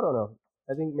 So I don't know.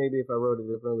 I think maybe if I wrote it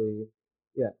differently,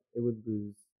 yeah, it would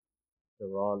lose the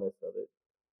rawness of it.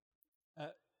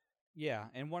 Yeah,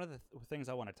 and one of the things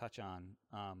I want to touch on,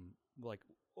 like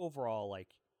overall, like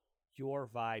your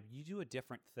vibe, you do a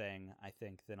different thing, I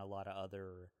think, than a lot of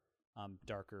other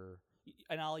darker,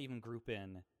 and I'll even group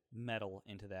in metal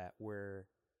into that, where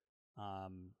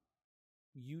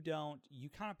you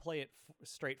kind of play it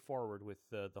straightforward with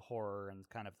the horror and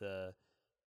kind of the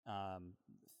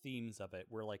themes of it,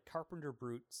 where like Carpenter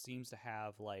Brute seems to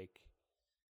have like,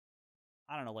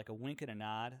 I don't know, like a wink and a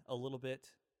nod a little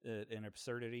bit, an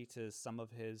absurdity to some of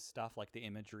his stuff, like the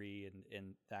imagery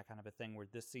and that kind of a thing, where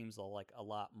this seems like a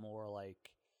lot more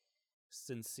like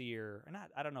sincere, or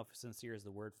not, I don't know if sincere is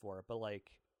the word for it, but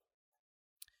like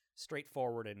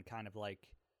straightforward and kind of like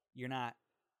you're not,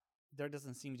 there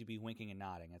doesn't seem to be winking and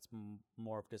nodding. It's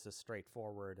more of just a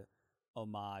straightforward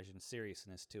homage and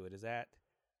seriousness to it. Is that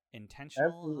intentional?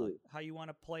 Absolutely. How you want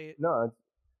to play it? No,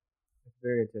 it's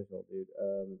very intentional, dude.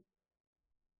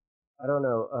 I don't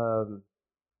know.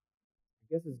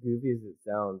 I guess as goofy as it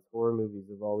sounds, horror movies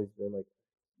have always been like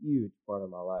a huge part of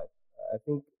my life. I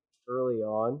think early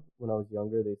on, when I was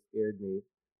younger, they scared me,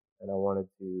 and I wanted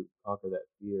to conquer that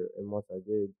fear. And once I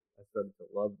did, I started to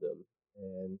love them.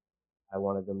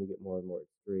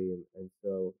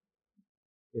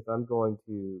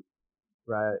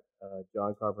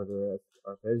 John Carpenter-esque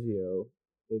arpeggio,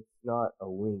 it's not a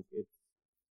wink.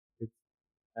 It's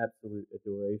absolute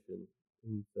adoration.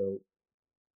 And so,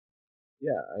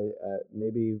 yeah, I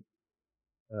maybe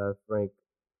Frank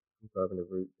from Carpenter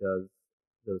Brute does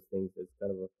those things as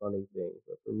kind of a funny thing,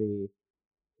 but for me,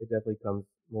 it definitely comes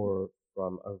more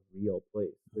from a real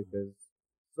place because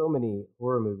so many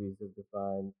horror movies have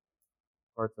defined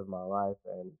parts of my life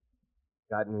and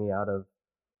gotten me out of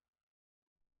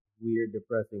weird,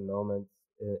 depressing moments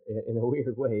in a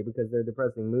weird way because they're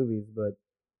depressing movies, but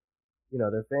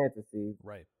they're fantasy.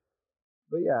 Right.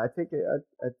 But yeah, I take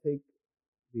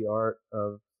the art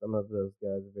of some of those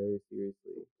guys very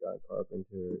seriously. John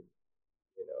Carpenter,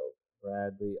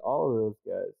 Bradley, all of those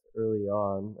guys early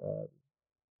on.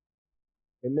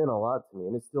 It meant a lot to me,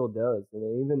 and it still does. And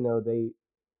even though they,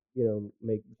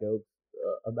 make jokes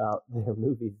about their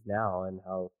movies now and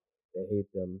how they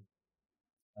hate them,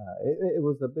 it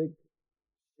was a big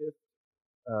shift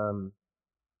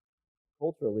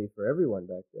culturally for everyone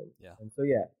back then. Yeah. And so,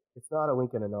 yeah, it's not a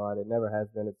wink and a nod. It never has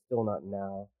been. It's still not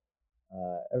now.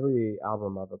 Every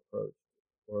album I've approached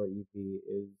or EP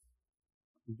is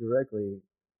directly,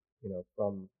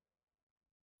 from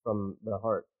the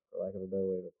heart, for lack of a better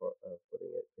way of putting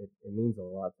it. It means a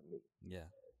lot to me. Yeah.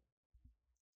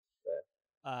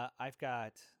 I've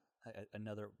got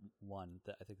another one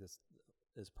that I think this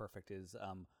is perfect. Is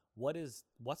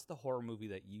what's the horror movie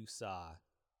that you saw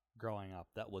growing up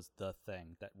that was the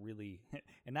thing that really,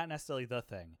 and not necessarily the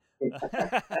thing,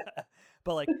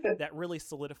 but like that really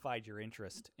solidified your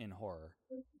interest in horror?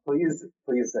 Please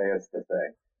say it's the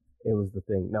thing. It was the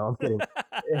thing. No, I'm kidding.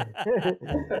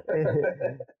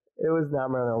 It was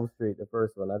Nightmare on Elm Street, the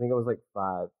first one. I think I was like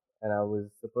 5, and I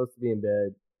was supposed to be in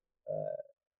bed.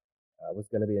 I was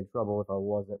going to be in trouble if I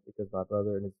wasn't because my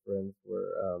brother and his friends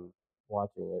were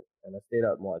watching it, and I stayed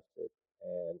up and watched it,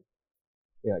 and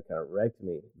it kind of wrecked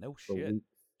me. No for shit. weeks.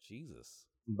 Jesus.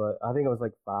 But I think I was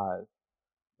like 5.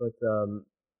 But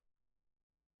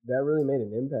that really made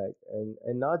an impact,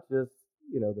 and not just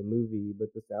the movie,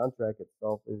 but the soundtrack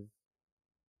itself is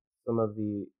some of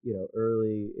the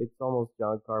early. It's almost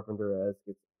John Carpenter-esque.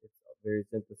 It's a very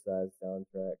synthesized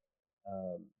soundtrack.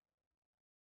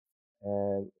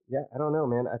 And yeah, I don't know,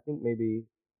 man. I think maybe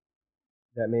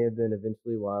that may have been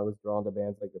eventually why I was drawn to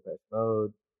bands like Depeche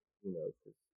Mode.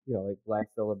 Like Black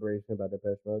Celebration by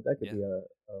Depeche Mode. That could be a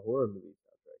horror movie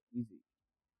soundtrack, easy.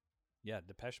 Yeah,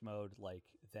 Depeche Mode, like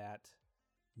that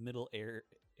middle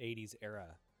 80s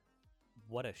era.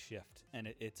 What a shift. And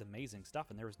it's amazing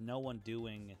stuff. And there was no one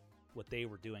doing what they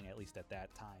were doing, at least at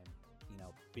that time.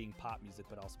 Being pop music,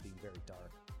 but also being very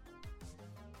dark.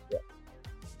 Yeah.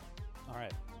 All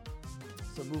right.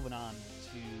 So moving on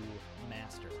to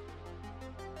Master.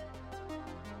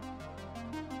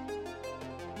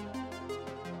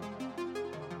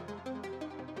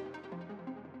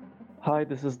 Hi,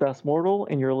 this is Das Mortal,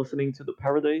 and you're listening to the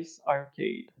Paradise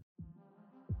Arcade.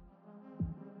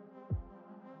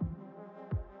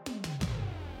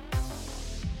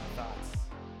 Thoughts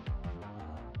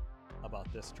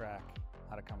about this track?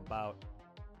 How to come about?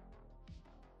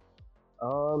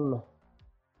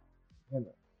 Man,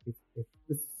 this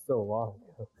is so long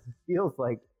ago. It feels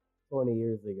like 20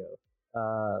 years ago.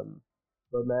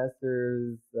 But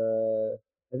Masters,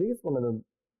 I think it's one of the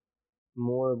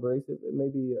more abrasive.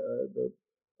 Maybe the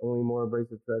only more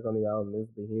abrasive track on the album is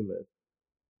Behemoth.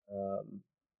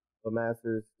 But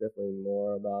Masters definitely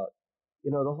more about,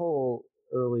 the whole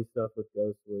early stuff with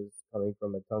Ghost was coming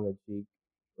from a tongue-in-cheek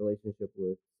relationship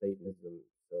with Satanism.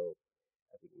 So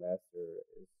I think Master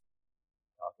is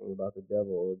talking about the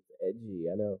devil. It's edgy,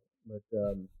 I know. But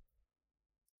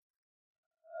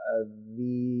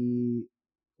the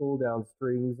pull down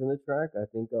strings in the track, I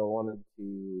think I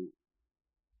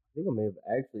may have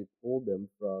actually pulled them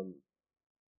from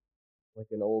like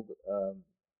an old,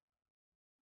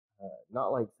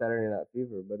 not like Saturday Night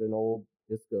Fever, but an old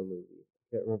disco movie.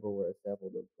 I can't remember where I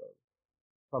sampled them from.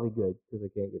 Probably good because I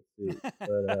can't get sued.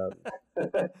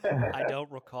 But I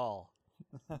don't recall.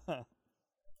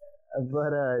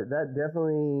 But that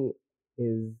definitely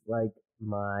is like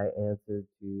my answer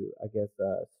to, I guess,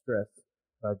 Stress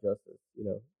by Justice.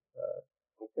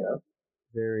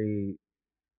 Very,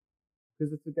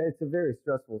 because it's a very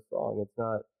stressful song. It's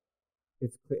not,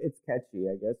 it's catchy,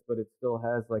 I guess, but it still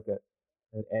has like an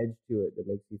edge to it that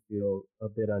makes you feel a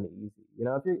bit uneasy.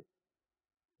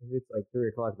 If it's like 3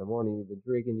 o'clock in the morning, you've been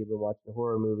drinking, you've been watching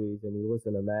horror movies, and you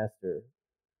listen to Master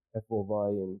at full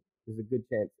volume, there's a good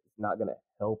chance it's not going to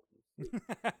help you.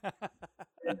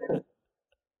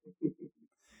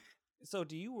 So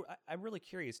I'm really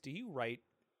curious, do you write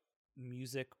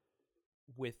music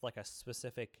with like a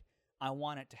specific I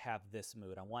want it to have this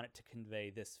mood. I want it to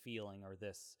convey this feeling or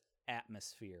this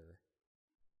atmosphere.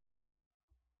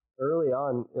 Early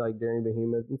on, like during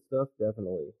Behemoth and stuff,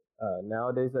 definitely.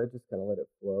 Nowadays, I just kind of let it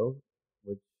flow,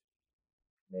 which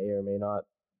may or may not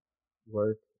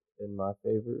work in my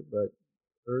favor. But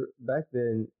back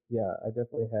then, yeah, I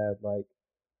definitely had like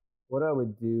what I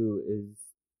would do is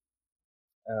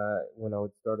when I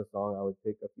would start a song, I would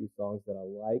pick a few songs that I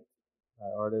liked by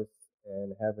artists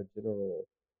and have a general,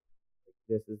 like,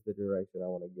 this is the direction I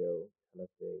want to go kind of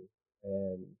thing.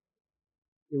 And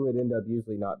it would end up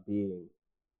usually not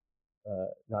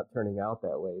turning out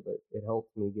that way, but it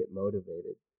helps me get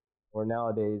motivated. Or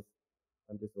nowadays,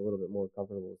 I'm just a little bit more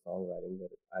comfortable with songwriting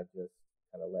that I just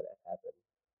kind of let it happen.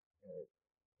 And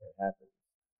it happens.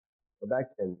 But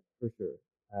back then, for sure,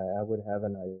 I would have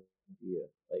an idea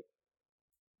like,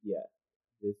 yeah,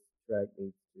 this track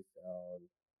needs to sound,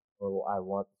 or I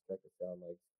want this track to sound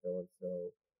like so and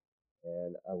so,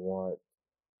 and I want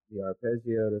the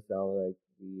arpeggio to sound like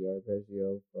the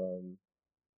arpeggio from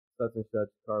such and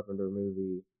such Carpenter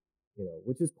movie,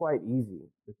 which is quite easy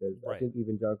because I Right. think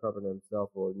even John Carpenter himself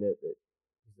will admit that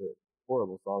he's a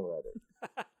horrible songwriter.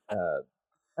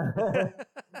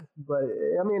 But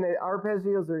I mean,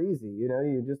 arpeggios are easy.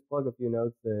 You just plug a few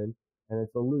notes in, and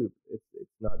it's a loop.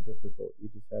 It's not difficult. You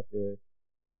just have to,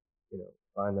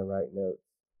 find the right notes.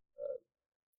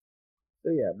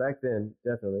 So yeah, back then,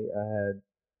 definitely, I had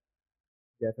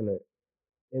definite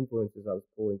influences I was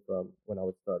pulling from when I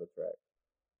would start a track.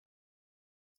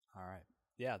 All right.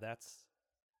 Yeah,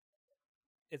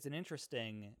 it's an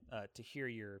interesting to hear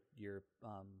your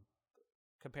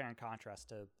compare and contrast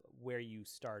to where you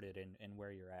started and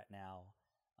where you're at now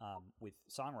with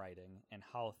songwriting and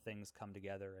how things come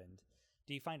together. And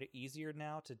do you find it easier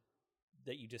now is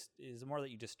it more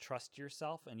that you just trust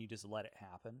yourself and you just let it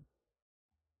happen?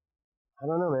 I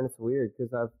don't know, man. It's weird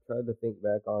because I've tried to think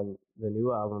back on the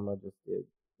new album I just did.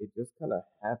 It just kind of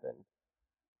happened,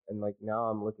 and like now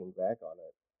I'm looking back on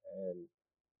it and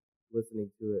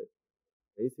listening to it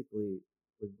basically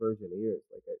with virgin ears.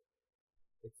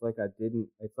 It's like I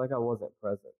didn't. It's like I wasn't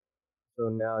present. So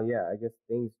now, yeah, I guess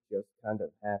things just kind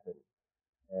of happen,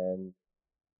 and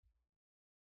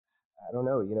I don't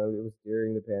know. It was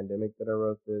during the pandemic that I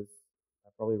wrote this. I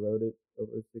probably wrote it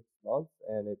over 6 months,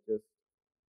 and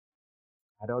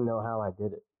I don't know how I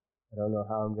did it. I don't know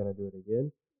how I'm gonna do it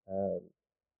again. Um,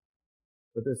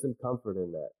 but there's some comfort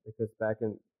in that because back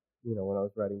in, when I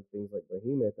was writing things like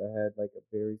Behemoth, I had like a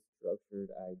very structured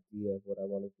idea of what I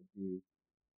wanted to do,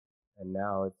 and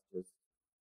now it just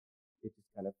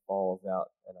kind of falls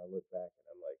out, and I look back and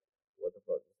I'm like, what the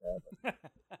fuck just happened?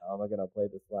 How am I gonna play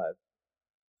this live?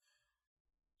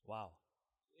 Wow.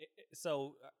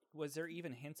 So was there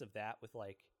even hints of that with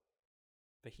like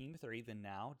Behemoth, or even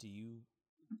now? Do you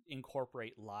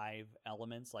incorporate live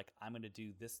elements like I'm going to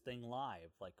do this thing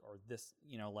live, like, or this,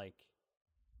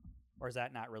 or is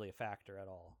that not really a factor at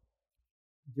all?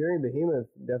 During Behemoth,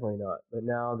 definitely not. But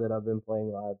now that I've been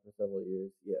playing live for several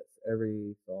years, yes,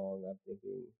 every song I'm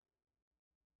thinking,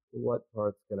 what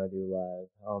parts can I do live?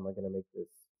 How am I going to make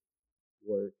this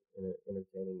work in an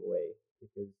entertaining way?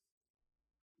 Because,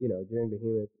 during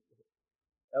Behemoth,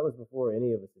 that was before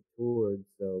any of us had toured,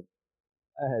 so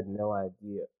I had no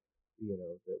idea,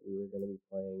 that we were going to be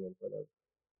playing in front of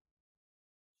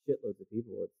shitloads of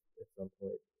people at some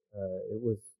point. It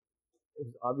was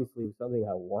obviously something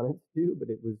I wanted to do, but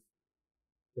it was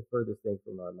the furthest thing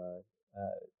from my mind.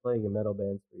 Playing in metal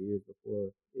bands for years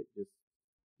before, it just,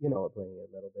 what playing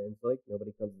in metal bands like.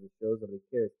 Nobody comes to the shows, nobody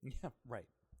cares. Yeah, right.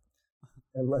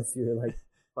 Unless you're like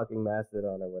fucking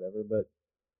Mastodon or whatever. But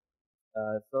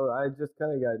so I just kind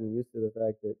of gotten used to the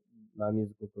fact that my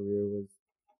musical career was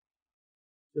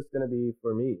just going to be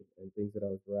for me and things that I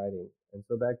was writing. And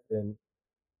so back then,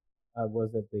 I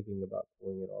wasn't thinking about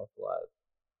pulling it off live,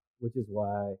 which is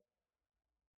why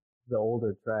the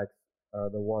older tracks are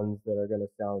the ones that are going to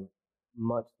sound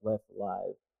much less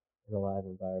live in a live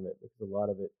environment because a lot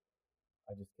of it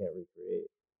I just can't recreate.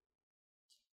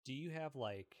 Do you have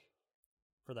like,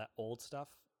 for that old stuff,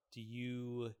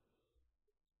 I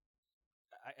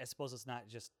suppose it's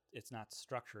not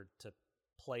structured to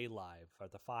play live, or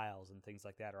the files and things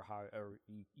like that, or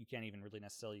you can't even really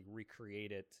necessarily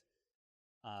recreate it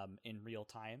in real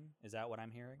time. Is that what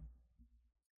I'm hearing?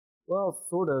 Well,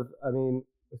 sort of. I mean,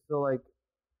 so like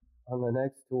on the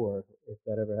next tour, if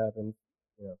that ever happens,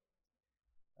 you know,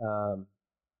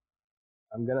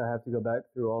 I'm gonna have to go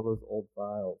back through all those old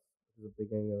files. This is the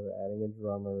beginning of adding a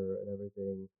drummer and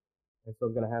everything, and so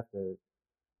I'm gonna have to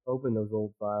open those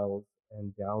old files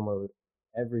and download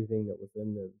everything that was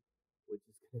in them, which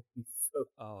is gonna be so.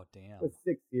 Oh, damn. It was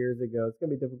 6 years ago. It's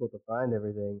gonna be difficult to find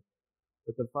everything.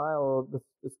 But the file, the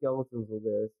skeletons are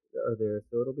there,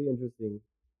 so it'll be interesting.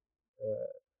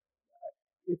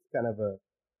 It's kind of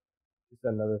just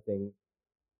another thing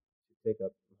to take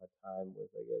up my time with,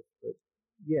 I guess. But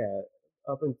yeah,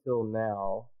 up until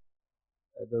now,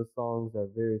 those songs are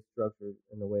very structured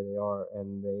in the way they are,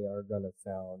 and they are gonna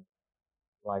sound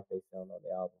like they sound on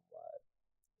the album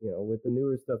live. With the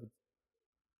newer stuff, it's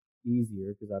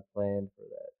easier because I planned for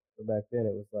that. But back then,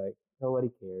 it was like nobody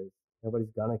cares.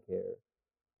 Nobody's gonna care.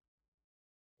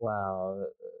 Wow,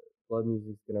 Blood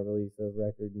Music's gonna release a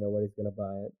record. Nobody's gonna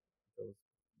buy it. So it was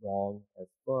wrong as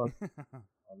fuck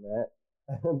on that.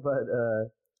 But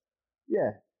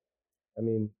yeah, I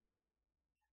mean,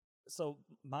 So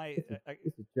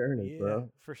it's a journey, yeah, bro.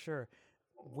 for sure.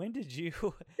 When did you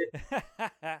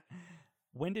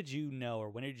when did you know, or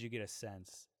when did you get a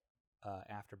sense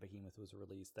after Behemoth was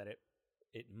released that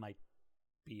it might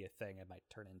be a thing, it might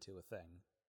turn into a thing?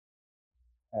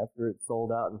 After it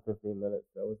sold out in 15 minutes,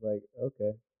 I was like,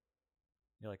 okay,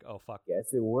 You're like, oh fuck,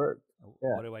 guess it worked.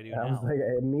 Yeah. What do I do I now? was like,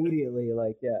 immediately,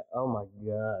 like, yeah, oh my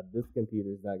god, this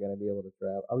computer's not gonna be able to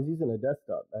travel. I was using a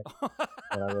desktop back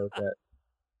when I wrote that,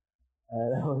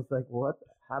 and I was like, what?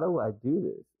 How do I do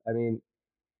this? I mean,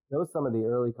 there was some of the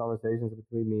early conversations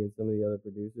between me and some of the other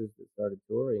producers that started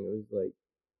touring. It was like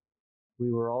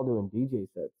we were all doing DJ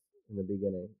sets in the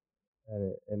beginning,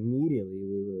 and immediately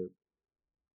we were,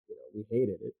 we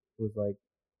hated it. It was like,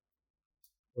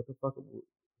 what the fuck?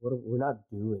 We're not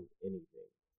doing anything,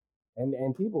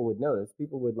 and people would notice.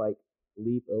 People would like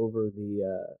leap over the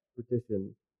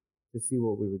partition to see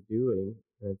what we were doing,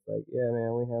 and it's like, yeah,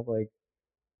 man, we have like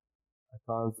a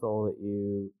console that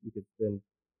you could spend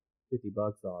 $50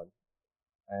 on,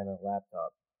 and a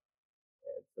laptop.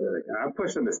 Like, I'm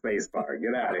pushing the space bar.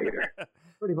 Get out of here.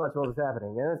 Pretty much what was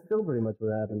happening, and it's still pretty much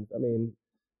what happens. I mean,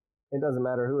 it doesn't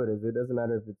matter who it is. It doesn't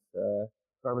matter if it's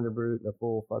Carpenter Brute and a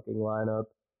full fucking lineup.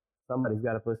 Somebody's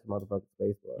got to push the motherfucking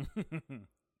space bar.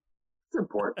 It's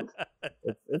important.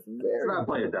 It's very. Let's not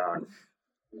play it down.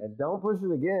 And don't push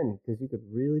it again, because you could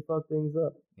really fuck things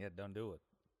up. Yeah, don't do it.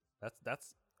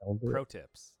 That's Don't do pro it.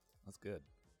 tips. That's good.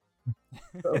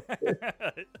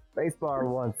 Space bar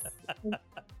once.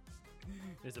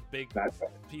 There's a big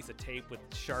piece of tape with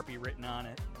Sharpie written on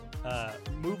it.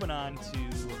 Moving on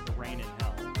to Rain in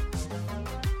Hell.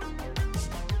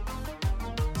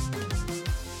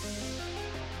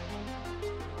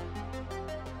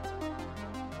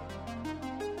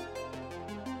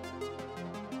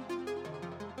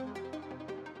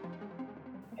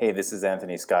 Hey, this is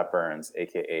Anthony Scott Burns,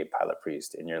 aka Pilot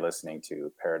Priest, and you're listening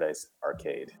to Paradise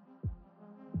Arcade.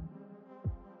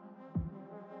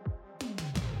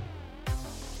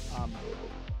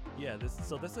 Yeah,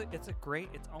 it's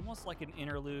almost like an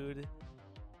interlude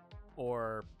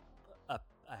or a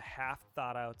half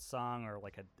thought out song, or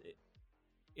like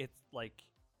it's like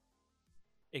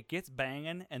it gets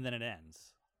banging and then it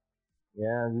ends.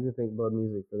 Yeah, you can thank Blood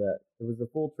Music for that. It was a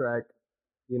full track.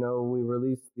 We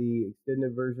released the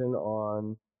extended version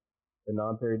on the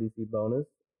non-Paradise bonus.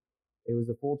 It was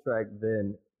a full track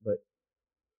then, but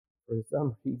for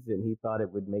some reason he thought it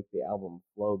would make the album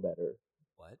flow better.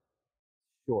 What?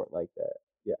 Short like that,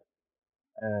 yeah.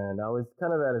 And I was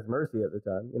kind of at his mercy at the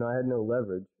time. I had no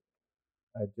leverage.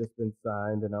 I'd just been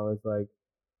signed, and I was like,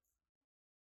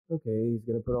 okay, he's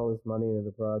gonna put all this money into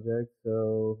the project,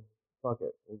 so fuck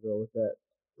it, we'll go with that.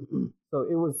 So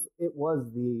it was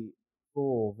the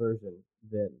full version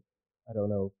then. I don't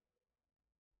know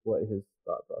what his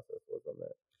thought process was on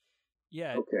that.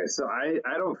 Yeah. Okay, so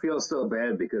I don't feel so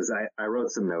bad because I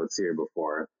wrote some notes here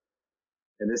before.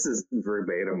 And this is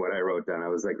verbatim what I wrote down. I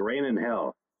was like, Rain in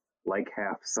Hell, like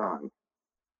half song.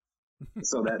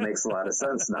 So that makes a lot of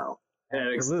sense now. And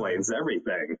it explains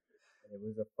everything. It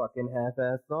was a fucking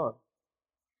half-ass song.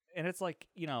 And it's like,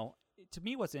 to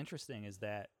me what's interesting is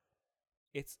that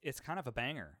it's kind of a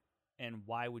banger. And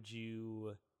why would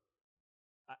you,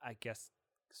 I guess,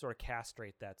 sort of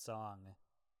castrate that song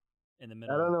in the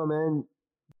middle? I don't know, man.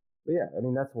 But yeah, I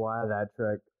mean, that's why that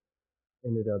track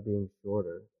ended up being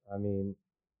shorter. I mean,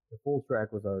 the full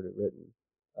track was already written.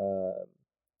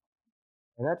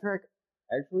 And that track,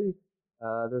 actually,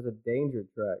 there's a Danger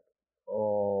track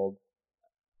called, oh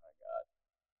my God,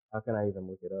 how can I even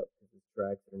look it up? Because these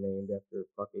tracks are named after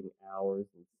fucking hours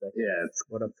and seconds. Yeah, it's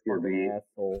what a fucking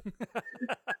asshole.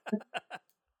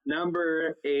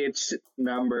 Number H,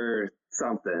 number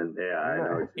something. Yeah, I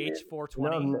know.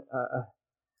 H420.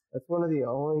 That's one of the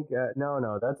only guys.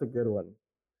 No, that's a good one.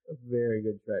 A very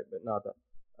good track, but not that.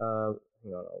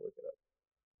 Hang on, I'll look it up.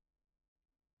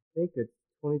 I think it's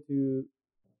 22.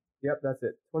 Yep, that's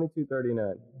it.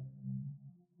 2239.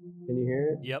 Can you hear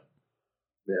it? Yep.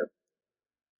 Yep.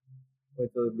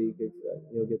 Wait till the beat kicks in.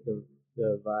 You'll get the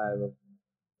vibe of.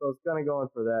 So it's kind of going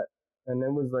for that. And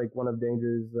then was like one of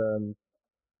Danger's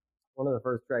one of the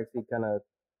first tracks he kind of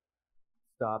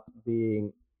stopped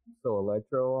being so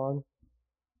electro on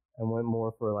and went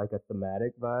more for like a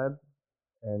thematic vibe.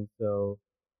 And so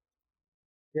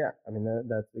yeah, I mean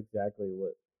that's exactly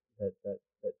what that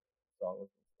song was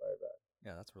inspired by.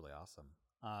 Yeah, that's really awesome.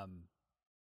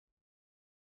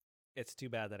 It's too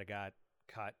bad that it got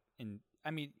cut in. I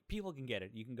mean, people can get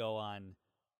it. You can go on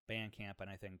Bandcamp and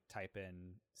I think type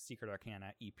in Secret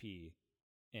Arcana EP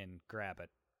and grab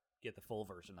it, get the full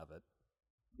version of it.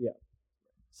 Yeah.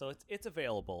 So it's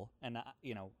available, and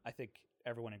I think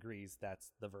everyone agrees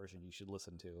that's the version you should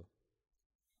listen to.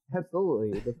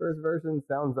 Absolutely. The first version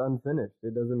sounds unfinished.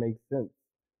 It doesn't make sense.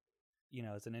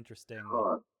 It's an interesting.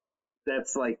 Oh,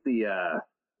 that's like the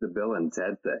Bill and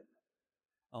Ted thing.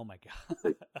 Oh my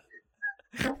god.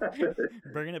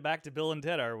 Bringing it back to Bill and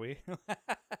Ted, are we? Well,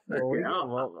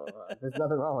 there's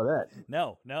nothing wrong with that.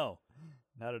 No,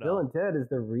 not at Bill all. and Ted is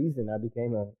the reason I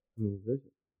became a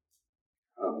musician.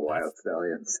 Oh, Wild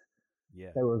Stallions.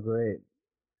 Yeah. They were great.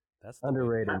 That's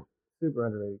underrated. Super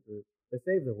underrated group. They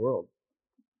saved the world.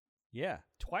 Yeah,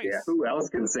 twice. Yeah, who else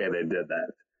can say they did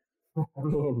that? I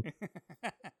mean,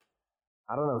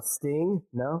 I don't know. Sting?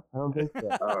 No, I don't think so.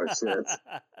 Oh, shit.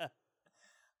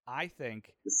 I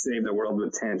think Save the world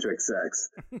with tantric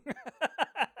sex.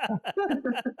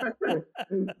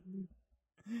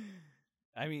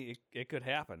 I mean, it could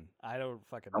happen. I don't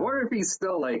fucking know. I wonder if he's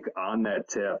still like on that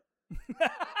tip,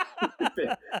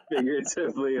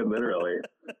 figuratively and literally.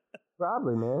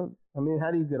 Probably, man. I mean,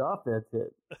 how do you get off that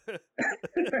tip?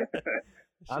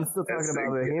 I'm still talking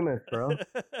about Behemoth, bro.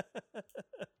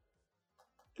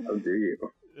 How do you?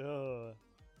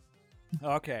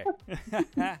 Okay.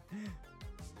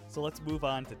 So let's move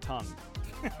on to tongue.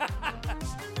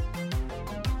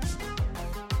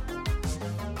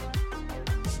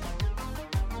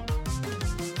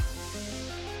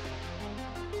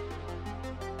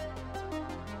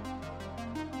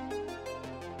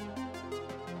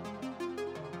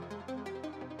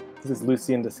 This is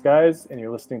Lucy in Disguise, and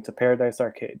you're listening to Paradise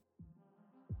Arcade.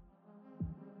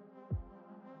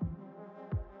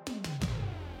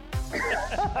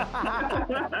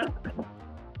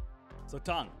 So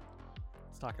tongue.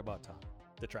 Let's talk about tongue.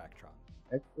 The track tongue.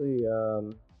 Actually,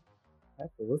 I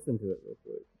have to listen to it real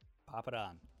quick. Pop it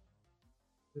on.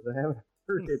 Because I haven't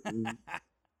heard it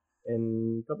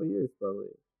in a couple of years, probably.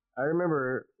 I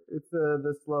remember it's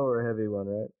the slower, heavy one,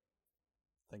 right?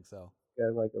 Think so.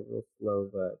 Got like a real slow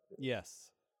vibe.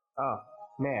 Yes. Oh,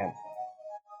 man.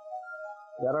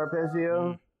 That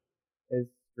arpeggio is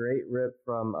straight ripped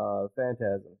from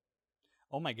Phantasm.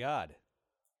 Oh my god.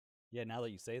 Yeah, now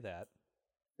that you say that.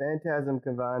 Phantasm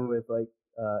combined with like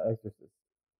Exorcist.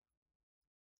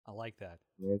 I like that.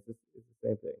 I mean, it's the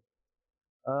same thing.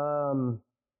 I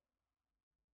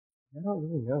don't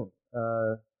really know.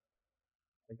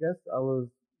 I guess I was,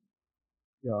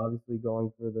 obviously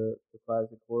going for the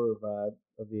classic horror vibe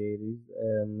of the 80s,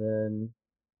 and then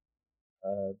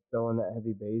throwing that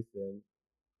heavy bass in.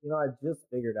 I just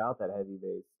figured out that heavy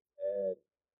bass, and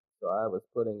so I was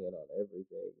putting it on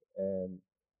everything, and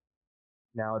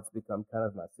now it's become kind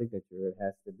of my signature. It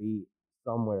has to be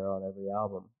somewhere on every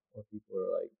album, or people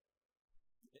are like,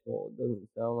 "Well, it doesn't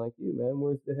sound like you, man.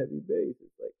 Where's the heavy bass?"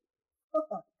 It's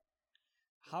like,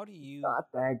 how do you?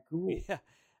 Not that cool. Yeah.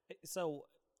 So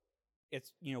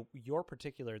it's your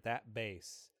particular that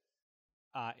bass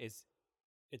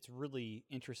it's really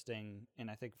interesting, and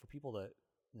I think for people that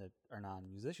are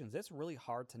non-musicians, it's really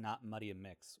hard to not muddy a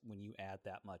mix when you add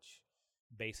that much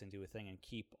bass into a thing and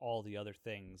keep all the other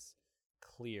things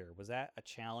clear. Was that a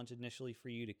challenge initially for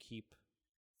you to keep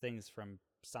things from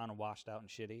sounding washed out and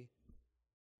shitty?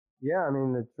 Yeah, I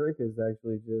mean the trick is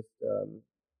actually just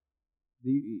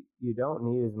you don't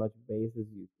need as much bass as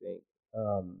you think.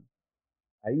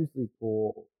 I usually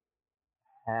pull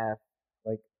half,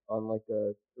 like on like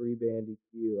a 3-band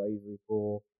EQ. I usually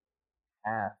pull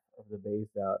half of the bass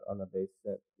out on the bass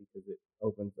set because it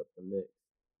opens up the mix,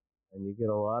 and you get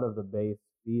a lot of the bass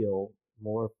feel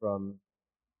more from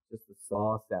just the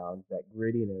saw sound, that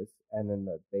grittiness, and then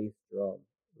the bass drum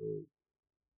really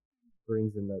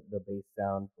brings in the bass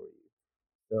sound for you.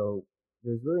 So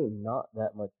there's really not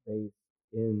that much bass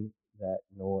in that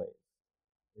noise.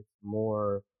 It's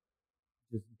more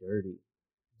just dirty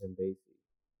than bassy.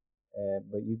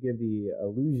 But you give the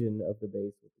illusion of the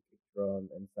bass with the kick drum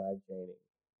and side chaining.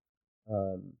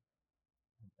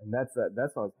 And that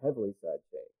song's heavily side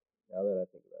chained, now that I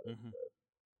think about it.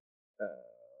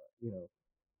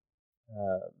 I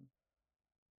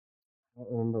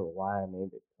don't remember why I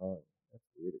named it Tongue. That's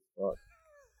weird as fuck.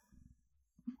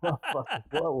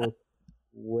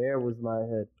 Where was my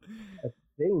head? I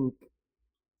think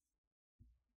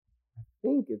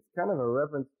it's kind of a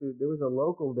reference to, there was a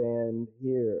local band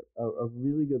here, a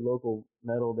really good local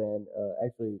metal band,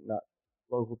 actually not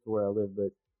local to where I live,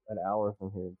 but an hour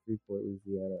from here in Shreveport,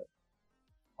 Louisiana,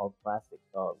 called Plastic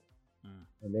Dog.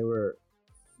 And they were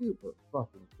super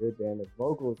fucking good band. The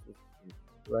vocals was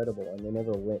incredible, and they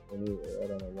never went anywhere. I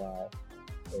don't know why,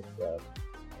 but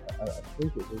I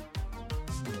think it was,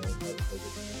 you know,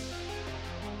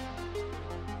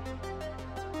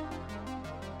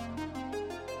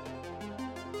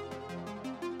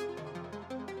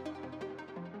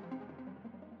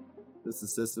 This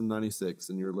is System 96,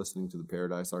 and you're listening to the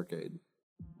Paradise Arcade.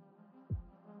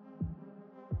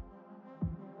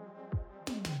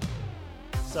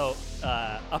 So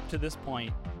up to this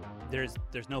point, there's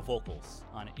no vocals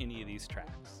on any of these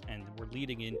tracks, and we're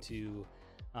leading into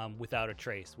Without a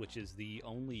Trace, which is the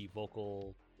only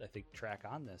vocal, I think, track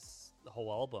on this whole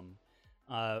album.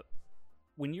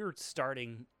 When you're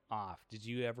starting off, did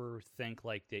you ever think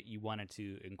like that you wanted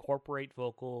to incorporate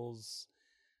vocals,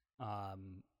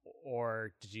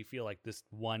 or did you feel like this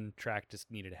one track just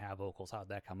needed to have vocals? How'd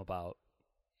that come about?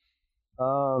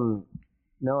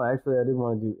 No, actually, I didn't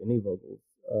want to do any vocals.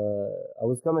 I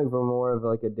was coming from more of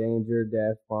like a Danger,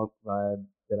 Daft Punk vibe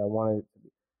that I wanted it to be.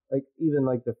 Like, even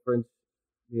like the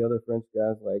other French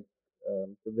guys like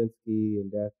Kavinsky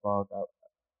and Daft Punk,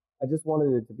 I just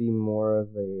wanted it to be more of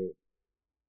a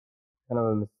kind of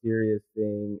a mysterious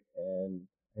thing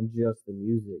and just the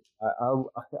music. I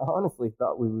honestly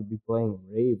thought we would be playing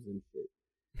raves and shit,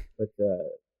 but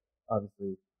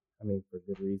obviously, I mean, for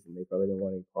good reason. They probably didn't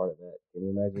want any part of that. Can you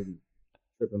imagine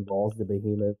tripping balls to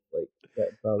Behemoth? Like,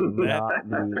 that probably not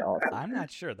be awesome. I'm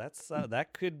not sure. That's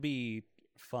that could be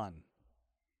fun.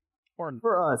 Or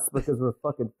for us, because we're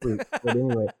fucking freaks. But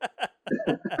anyway,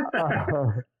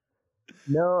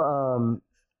 no.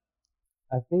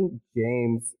 I think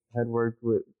James had worked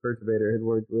with Perturbator, had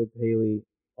worked with Haley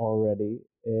already,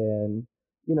 and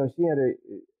you know, she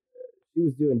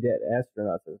was doing Dead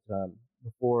Astronauts at the time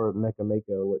before Mecha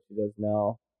Mako, what she does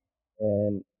now,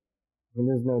 and I mean,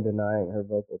 there's no denying her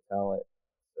vocal talent.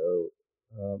 So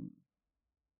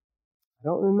I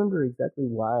don't remember exactly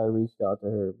why I reached out to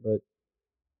her, but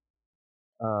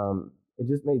it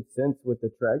just made sense with the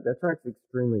track. That track's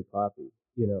extremely poppy,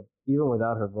 you know, even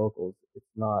without her vocals. It's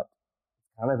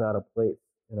kind of out of place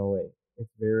in a way. It's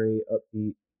very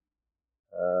upbeat.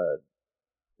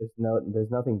 There's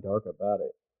nothing dark about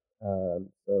it.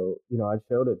 So, you know, I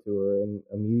showed it to her, and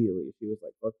immediately she was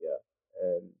like, fuck yeah.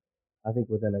 And I think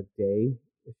within a day,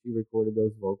 she recorded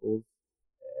those vocals,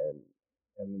 and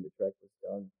I mean, the track was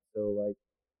done. So, like,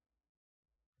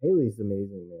 Haley's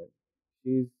amazing, man.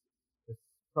 She's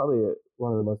probably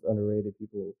one of the most underrated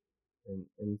people in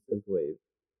synthwave.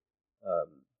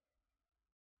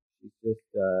 She's just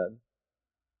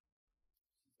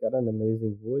she's got an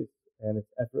amazing voice, and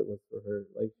it's effortless for her.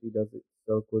 Like, she does it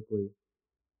so quickly.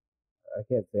 I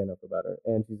can't say enough about her,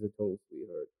 and she's a total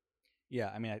sweetheart.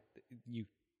 Yeah, I mean,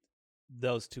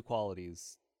 those two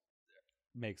qualities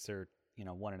makes her, you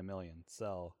know, one in a million.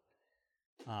 So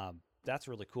that's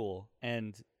really cool.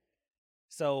 And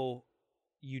so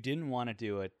you didn't want to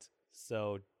do it.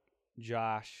 So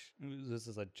Josh, this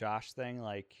is a Josh thing.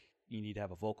 Like, you need to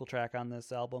have a vocal track on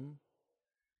this album.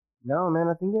 No, man,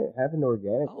 I think it happened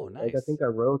organically. Oh, nice. Like, I think I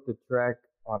wrote the track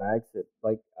on accident.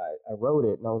 Like, I wrote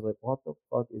it, and I was like, what the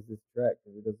fuck is this track?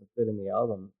 Because it doesn't fit in the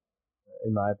album,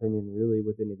 in my opinion, really,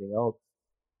 with anything else.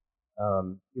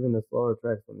 Even the slower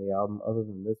tracks on the album, other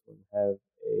than this one, have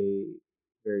a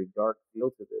very dark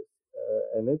feel to this.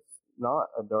 And it's not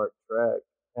a dark track.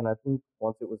 And I think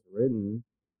once it was written,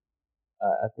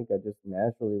 I think I just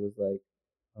naturally was like,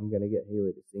 I'm going to get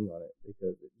Haley to sing on it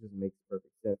because it just makes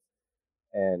perfect sense.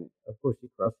 And of course, she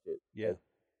crushed it. Yeah. Like,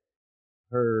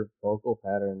 her vocal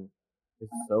pattern is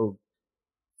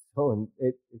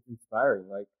it's inspiring.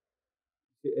 Like,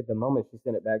 at the moment she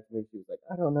sent it back to me, she was like,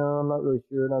 I don't know, I'm not really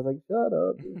sure. And I was like, shut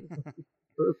up.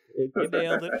 Perfect. You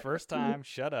nailed it first time.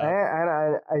 Shut up.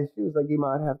 And she was like, you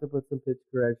might have to put some pitch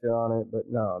correction on it. But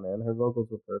no, man, her vocals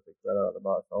were perfect right out of the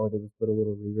box. All I did was put a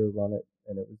little reverb on it,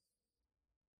 and it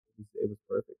was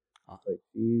perfect. Like,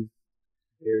 she's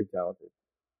very talented.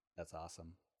 That's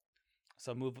awesome.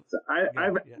 So move. So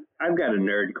I've got a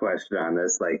nerd question on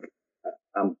this. Like,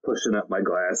 I'm pushing up my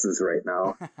glasses right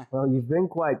now. Well, you've been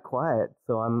quite quiet,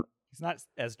 so I'm He's not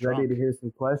as drunk. ready to hear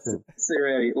some questions. So,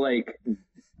 like,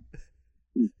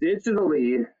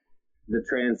 digitally, the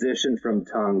transition from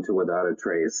tongue to Without a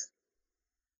Trace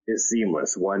is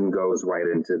seamless. One goes right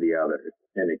into the other,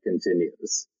 and it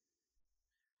continues.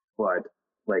 But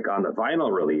like on the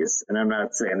vinyl release, and I'm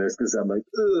not saying this because I'm like,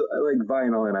 ugh, I like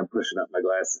vinyl, and I'm pushing up my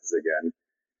glasses again.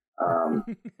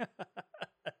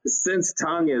 Since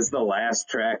Tongue is the last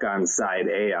track on side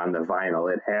A on the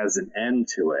vinyl, it has an end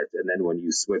to it, and then when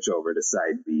you switch over to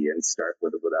side B and start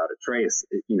with it Without a Trace,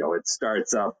 it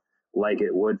starts up like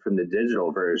it would from the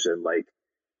digital version. Like,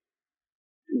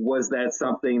 was that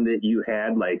something that you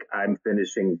had? Like, I'm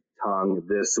finishing Tongue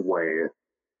this way,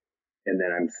 and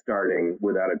then I'm starting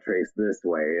Without a Trace this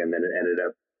way, and then it ended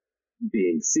up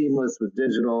being seamless with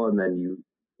digital, and then you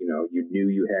knew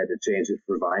you had to change it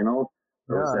for vinyl,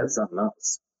 or was that something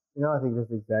else? I think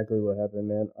that's exactly what happened,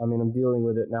 man. I mean, I'm dealing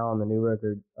with it now on the new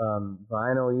record.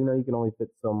 Vinyl, you can only fit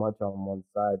so much on one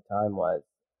side time-wise,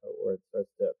 or it starts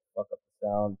to fuck up the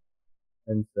sound.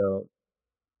 And so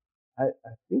I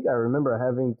think I remember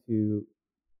having to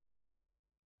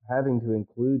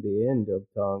include the end of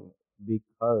Tongue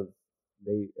because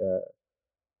they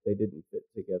didn't fit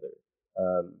together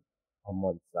on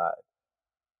one side,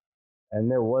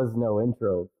 and there was no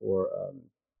intro for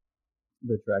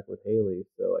the track with Haley,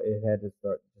 so it had to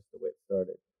start just the way it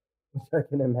started, which I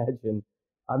can imagine.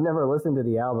 I've never listened to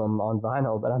the album on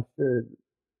vinyl, but I'm sure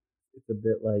it's a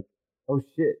bit like, oh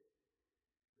shit,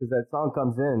 because that song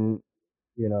comes in,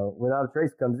 Without a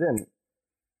Trace comes in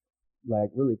like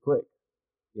really quick.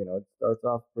 It starts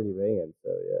off pretty banging,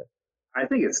 so yeah. I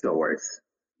think it still works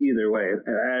either way.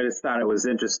 I just thought it was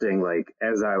interesting, like,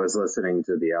 as I was listening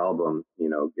to the album,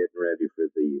 getting ready for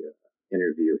the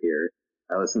interview here,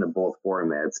 I listened to both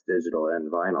formats, digital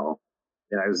and vinyl,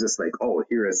 and I was just like, oh,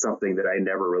 here is something that I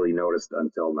never really noticed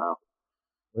until now.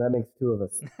 Well, that makes two of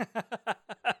us.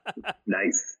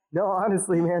 Nice. No,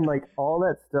 honestly, man, like all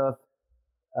that stuff,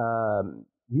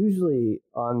 usually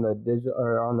on the digital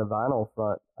or on the vinyl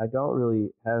front, I don't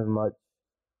really have much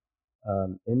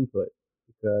input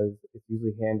because it's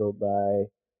usually handled by,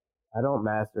 I don't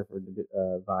master for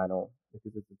vinyl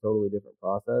because it's a totally different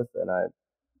process, and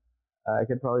I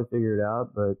could probably figure it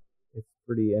out, but it's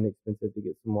pretty inexpensive to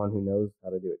get someone who knows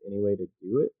how to do it anyway to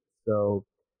do it. So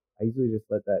I usually just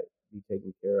let that be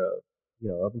taken care of.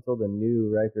 Up until the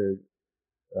new record,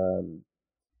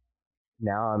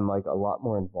 now I'm like a lot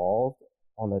more involved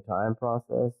on the time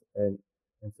process, and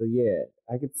so yeah,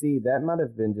 I could see that might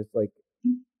have been just like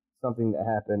something that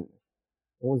happened.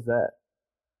 What was that?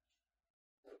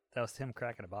 That was Tim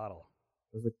cracking a bottle.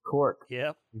 It was a cork.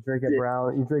 Yep. You drinking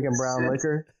brown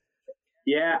liquor?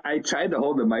 Yeah, I tried to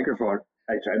hold the microphone.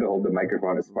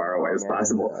 As far away as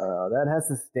possible. That has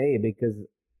to stay because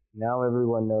now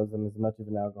everyone knows I'm as much of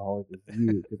an alcoholic as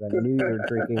you because I knew you were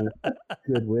drinking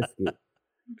good whiskey.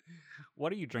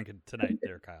 What are you drinking tonight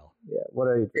there, Kyle? Yeah, what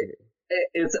are you drinking?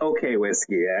 It's okay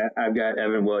whiskey. I've got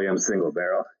Evan Williams single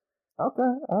barrel.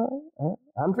 Okay, all right.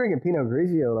 I'm drinking Pinot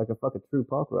Grigio like a fucking true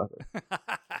punk rocker.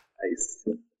 Nice.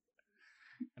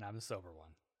 And I'm the sober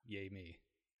one. Yay me.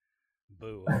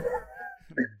 Boo.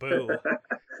 Boo.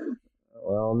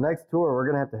 Well, next tour we're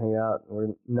gonna have to hang out.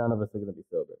 None of us are gonna be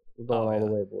sober. We're going all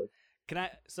the way, boys.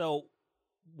 So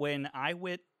when I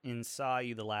went and saw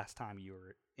you the last time you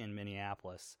were in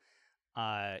Minneapolis,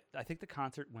 I think the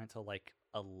concert went to like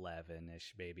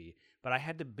 11-ish, maybe. But I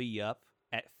had to be up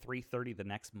at 3:30 the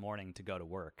next morning to go to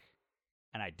work,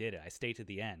 and I did it. I stayed to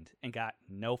the end and got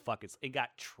it got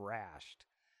trashed.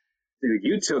 Dude,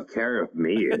 you took care of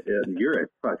me. You're a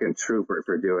fucking trooper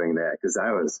for doing that, because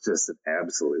I was just an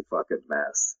absolute fucking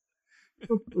mess.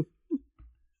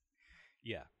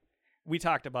 Yeah. We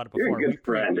talked about it before. You're a good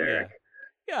friend, Eric.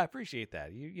 Yeah, I appreciate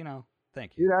that.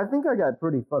 Thank you. Dude, I think I got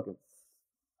pretty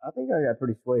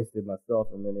wasted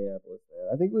myself in Minneapolis, man.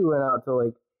 I think we went out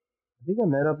to I think I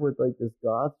met up with this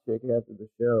goth chick after the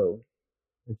show,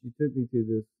 and she took me to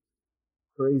this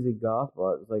crazy goth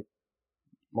bar. It was like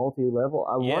multi-level.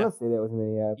 I want to say that was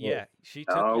Minneapolis. Yeah, she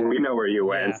took we know where you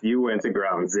went. Yeah. You went to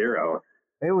Ground Zero.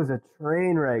 It was a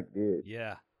train wreck, dude.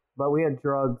 Yeah. But we had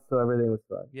drugs, so everything was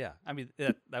fun. Yeah, I mean,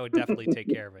 that would definitely take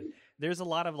care of it. There's a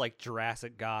lot of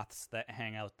Jurassic goths that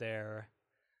hang out there.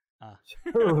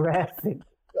 Jurassic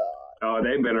God. Oh,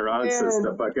 they've been around since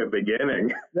the fucking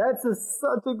beginning. That's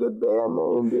such a good band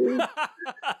name, dude.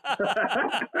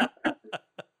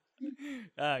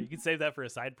 You can save that for a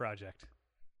side project.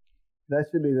 That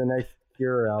should be the next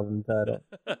Cure album title.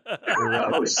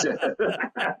 Oh, shit.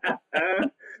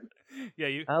 Yeah,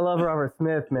 I love Robert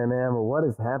Smith, man, but what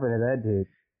has happened to that dude?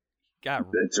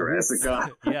 God, the Jurassic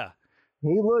God. Yeah.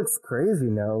 He looks crazy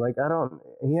now.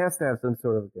 He has to have some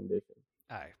sort of a condition.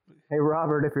 Hey,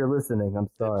 Robert, if you're listening, I'm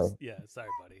sorry. Yeah, sorry,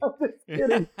 buddy. I'm just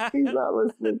kidding. He's not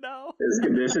listening. No. His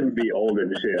condition be old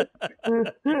and shit.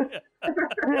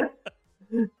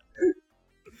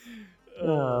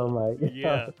 Oh, my God.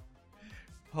 Yeah.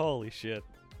 Holy shit.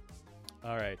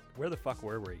 All right. Where the fuck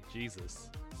were we? Jesus.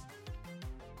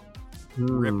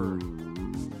 Ripper.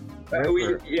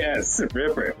 Yes,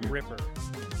 Ripper. Ripper.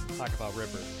 Talk about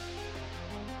Ripper.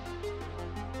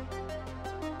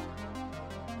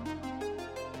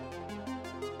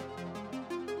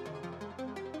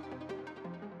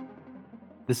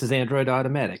 This is Android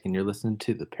Automatic, and you're listening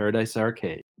to the Paradise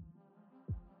Arcade.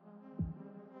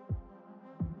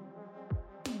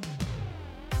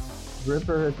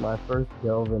 Ripper is my first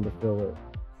delve into filler.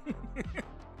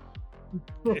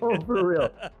 For real.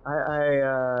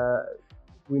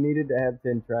 We needed to have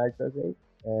 10 tracks, I think,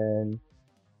 and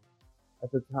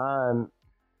at the time,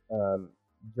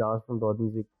 Josh from Blood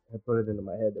Music had put it into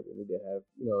my head that we need to have,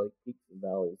 like peaks and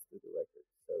valleys through the record,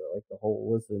 so that like the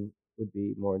whole listen would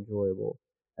be more enjoyable.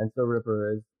 And so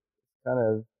Ripper is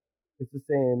it's the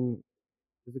same.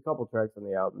 There's a couple tracks on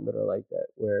the album that are like that,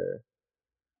 where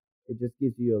it just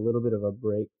gives you a little bit of a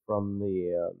break from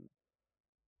the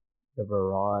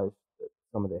barrage that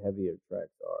some of the heavier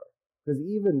tracks are. Because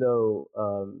even though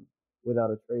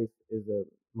Without a Trace is a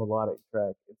melodic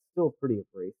track, it's still pretty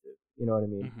abrasive. You know what I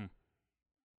mean? Mm-hmm.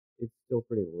 It's still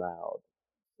pretty loud.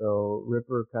 So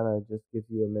Ripper kind of just gives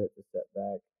you a minute to step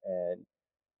back, and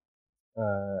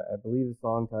I believe the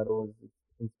song title is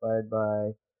inspired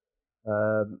by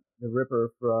the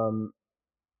Ripper from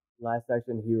Last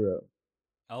Action Hero.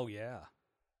 Oh, yeah.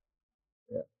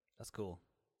 Yeah. That's cool.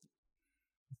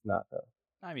 It's not, though.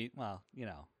 I mean, well,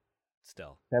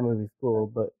 still. That movie's cool,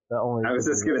 but only. I was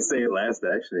just gonna say Last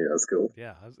Action Hero is cool.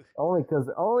 Yeah. Only because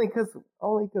of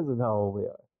how old we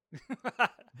are.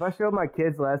 If I showed my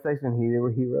kids Last Action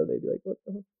Hero, they'd be like, "What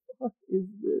the fuck is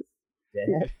this,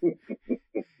 Dad?"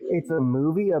 It's a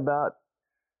movie about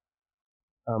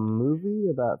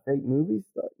fake movie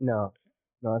stuff. No,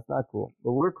 it's not cool.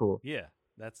 But we're cool. Yeah,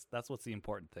 that's what's the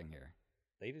important thing here.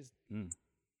 They just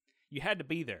you had to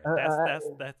be there. That's.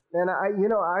 And I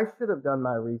should have done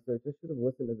my research. I should have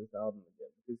listened to this album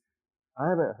again, because I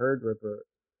haven't heard Ripper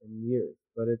in years.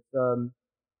 But it's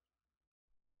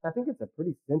I think it's a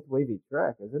pretty synth wavy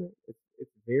track, isn't it?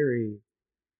 It's very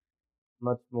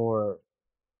much more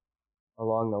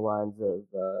along the lines of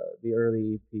the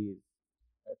early EPs,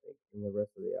 I think, in the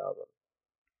rest of the album.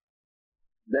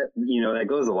 That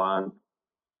goes along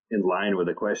in line with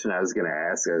the question I was going to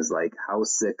ask. I was like, how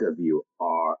sick of you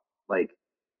are? Like,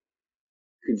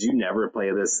 could you never play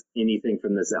anything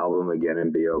from this album again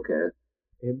and be okay?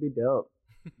 It'd be dope.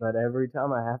 But every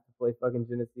time I have to play fucking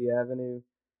Genesee Avenue and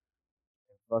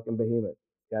fucking Behemoth,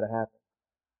 it's gotta happen.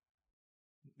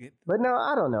 But no,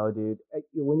 I don't know, dude.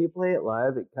 When you play it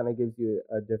live, it kind of gives you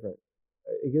it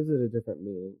gives it a different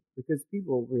meaning, because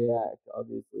people react,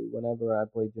 obviously. Whenever I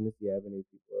play Genesee Avenue,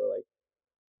 people are like,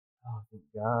 "Oh, thank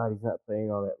God, he's not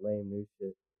playing all that lame new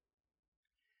shit."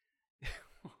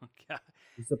 Oh, God.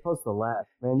 You're supposed to laugh,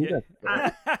 man.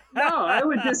 No, I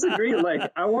would disagree.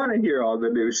 Like, I want to hear all the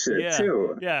new shit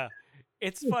too. Yeah,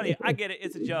 it's funny. I get it.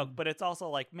 It's a joke, but it's also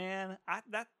like, man,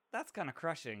 that's kind of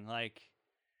crushing. Like,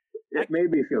 it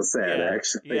made me feel sad,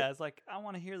 actually. Yeah, it's like, I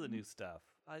want to hear the new stuff.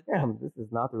 Damn, this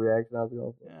is not the reaction I was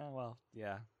going for. Yeah, well,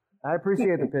 yeah. I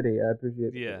appreciate the pity.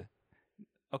 Yeah.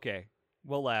 Okay,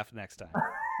 we'll laugh next time.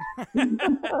 We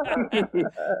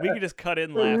can just cut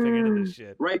in laughing into this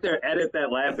shit. Right there, edit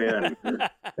that laugh in.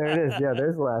 There it is. Yeah,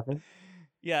 there's laughing.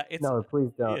 Yeah, it's no,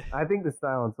 please don't. Yeah. I think the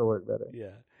silence will work better.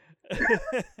 Yeah.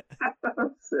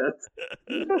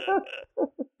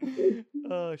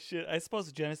 Oh shit! I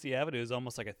suppose Genesee Avenue is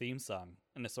almost like a theme song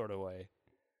in a sort of way.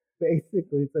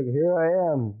 Basically, it's like, here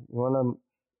I am. Why don't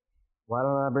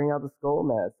I bring out the skull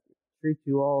mask? Treat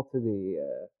you all to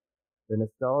the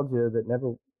nostalgia that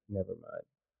never mind.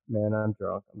 Man, I'm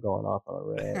drunk. I'm going off on a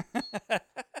rant.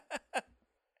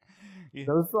 Yeah.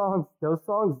 Those songs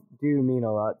do mean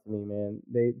a lot to me, man.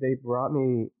 They brought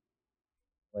me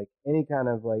like any kind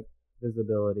of like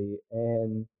visibility,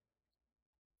 and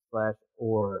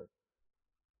or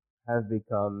have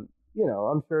become,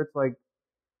 I'm sure it's like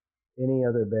any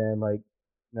other band, like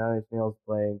Nine Inch Nails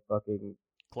playing fucking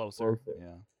Closer.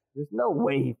 Yeah. There's no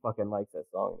way he fucking likes that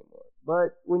song anymore.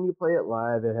 But when you play it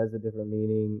live, it has a different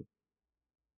meaning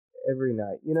every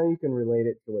night. You can relate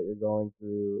it to what you're going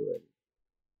through,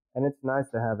 and it's nice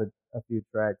to have a few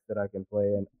tracks that I can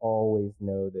play and always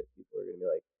know that people are going to be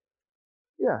like,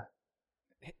 yeah,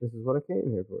 this is what I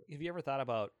came here for. Have you ever thought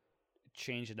about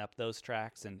changing up those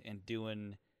tracks and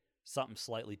doing something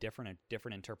slightly different and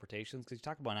different interpretations? Because you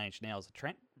talk about Nine Inch Nails,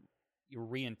 Trent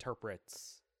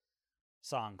reinterprets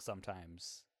songs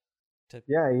sometimes.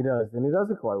 Yeah, he does, and he does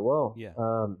it quite well. Yeah.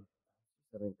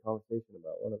 Having a conversation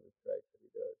about one of his tracks that he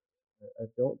does. I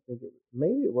don't think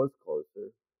maybe it was Closer.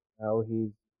 How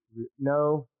he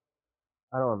No,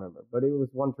 I don't remember, but it was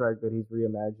one track that he's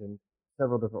reimagined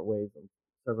several different ways on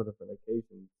several different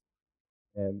occasions,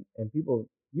 and people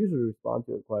usually respond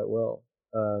to it quite well.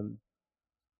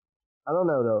 I don't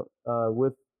know though.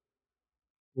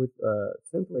 With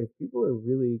synthwave, people are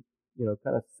really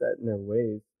kind of set in their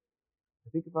ways. I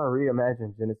think if I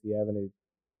reimagine Genesee Avenue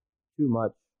too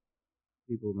much,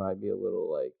 people might be a little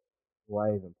like, why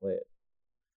even play it?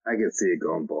 I could see it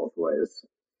going both ways.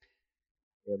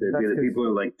 Yeah, There'd be the people who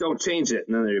are like, don't change it.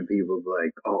 And then there'd be people who are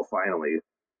like, oh, finally.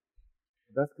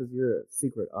 That's because you're a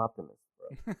secret optimist,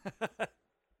 bro.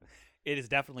 It is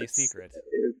definitely a secret.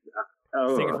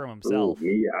 Oh, secret from himself. Ooh,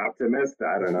 me optimist?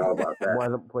 I don't know about that.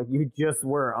 Well, you just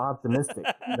were optimistic.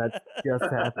 That's just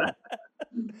happened.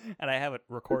 And I have it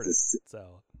recorded,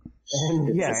 so. And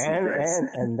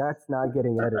and that's not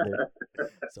getting edited.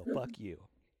 So fuck you.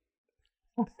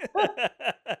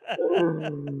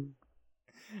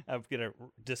 I'm gonna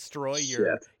destroy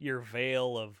your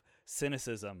veil of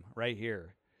cynicism right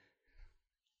here.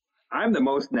 I'm the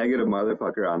most negative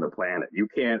motherfucker on the planet. You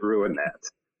can't ruin that.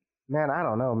 Man, I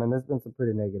don't know, man. There's been some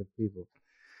pretty negative people.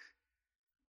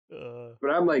 But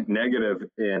I'm like negative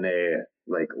in a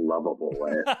like lovable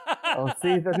way. Oh,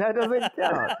 see, then that doesn't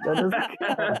count. That doesn't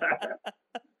count.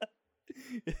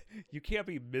 You can't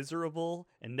be miserable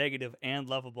and negative and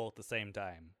lovable at the same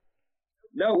time.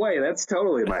 No way, that's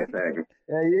totally my thing.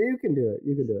 Yeah, you can do it.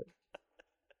 You can do it.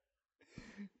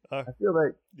 I feel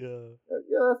like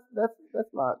that's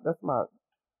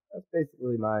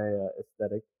basically my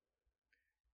aesthetic.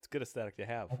 It's a good aesthetic to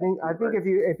have. I think if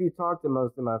you talk to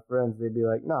most of my friends, they'd be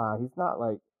like, nah, he's not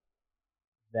like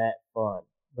that fun,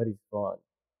 but he's fun.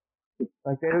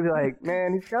 Like they would be like,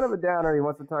 man, he's kind of a downer. He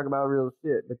wants to talk about real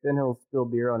shit, but then he'll spill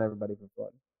beer on everybody for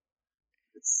fun.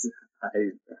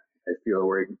 I feel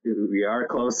we are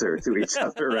closer to each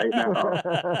other right now.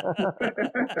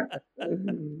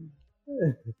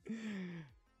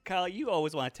 Kyle, you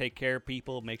always want to take care of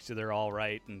people, make sure they're all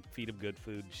right, and feed them good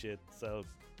food and shit. So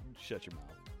shut your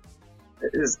mouth.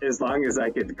 As long as I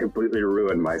could completely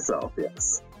ruin myself,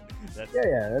 yes. That's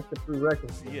a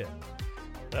prerequisite. Yeah.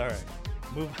 All right.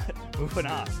 Moving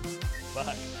on.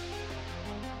 Bye.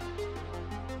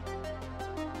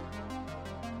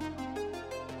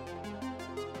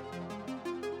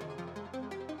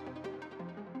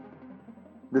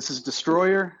 This is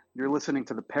Destroyer. You're listening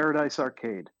to the Paradise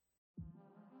Arcade.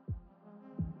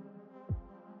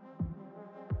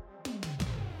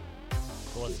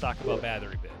 So let's talk about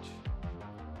Battery Bitch.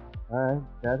 Alright,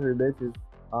 Battery Bitch is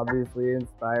obviously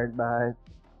inspired by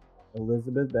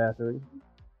Elizabeth Bathory.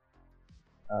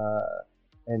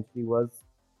 And she was,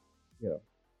 not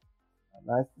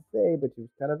nice to say, but she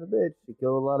was kind of a bitch. She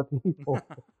killed a lot of people.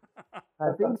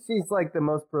 I think she's like the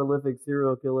most prolific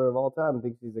serial killer of all time. I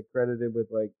think she's accredited with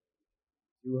like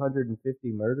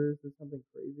 250 murders or something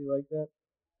crazy like that.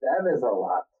 That is a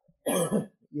lot.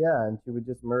 Yeah, and she would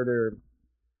just murder,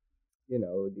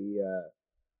 the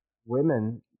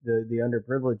women, the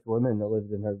underprivileged women that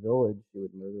lived in her village. She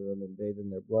would murder them and bathe in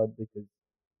their blood because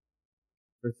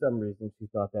for some reason she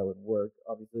thought that would work.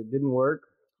 Obviously it didn't work.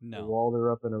 No. They walled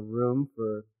her up in a room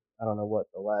for, I don't know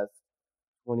what, the last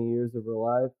 20 years of her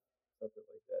life, something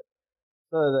like that.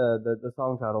 So the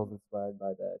song title is inspired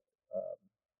by that.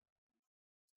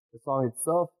 The song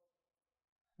itself,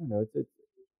 I don't know,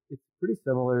 it's pretty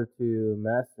similar to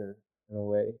Master in a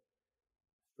way,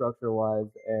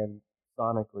 structure-wise and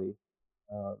sonically.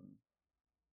 I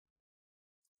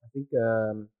think,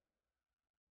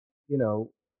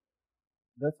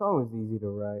 that song was easy to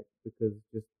write because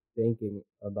just thinking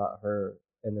about her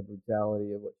and the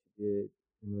brutality of what she did,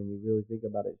 and when you really think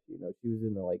about it, she was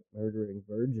into like murdering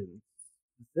virgins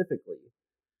specifically,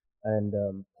 and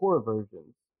poor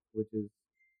virgins, which is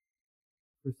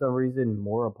for some reason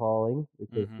more appalling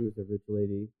because she was a rich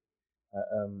lady. I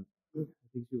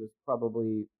think she was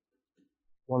probably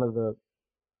one of the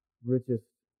richest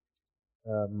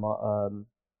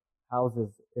houses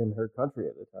in her country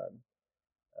at the time.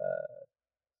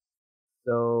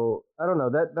 So I don't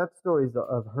know, that stories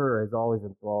of her has always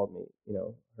enthralled me.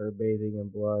 Her bathing in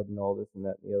blood and all this and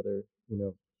that and the other.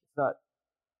 It's not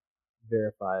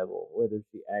verifiable whether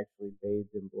she actually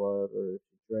bathed in blood or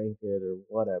she drank it or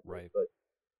whatever. Right. But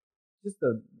just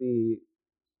the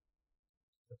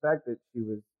fact that she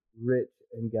was rich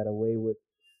and got away with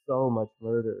so much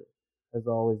murder has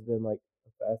always been like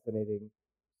a fascinating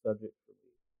subject for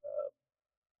me.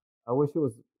 I wish it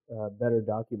was better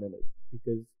documented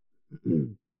because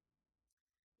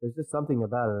there's just something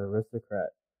about an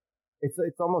aristocrat.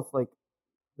 It's almost like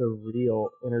the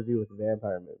real Interview with a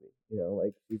Vampire movie.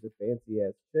 Like she's a fancy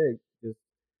ass chick, just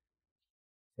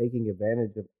taking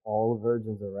advantage of all the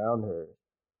virgins around her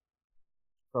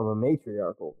from a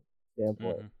matriarchal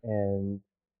standpoint, and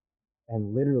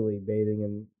literally bathing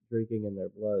and drinking in their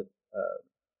blood,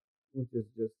 which is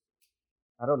just,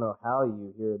 I don't know how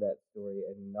you hear that story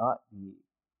and not be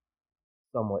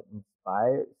somewhat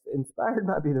inspired. Inspired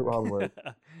might be the wrong word.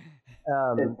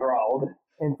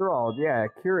 Enthralled, yeah,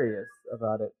 curious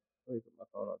about it. Let me put my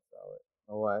phone on silent.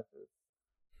 My wife is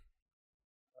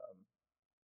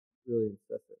really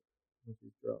incessant when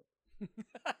she's drunk.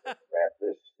 Wrap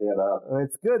this shit up.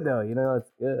 It's good though,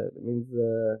 it's good. It means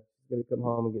she's gonna come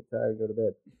home and get tired and go to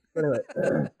bed. But anyway,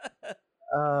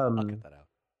 I'll cut that out.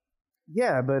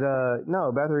 Yeah, but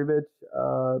no, Battery Bitch.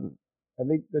 I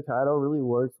think the title really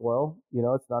works well.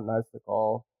 It's not nice to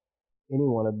call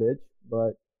anyone a bitch,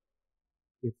 but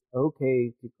it's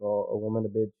okay to call a woman a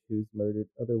bitch who's murdered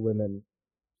other women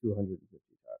 250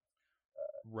 times.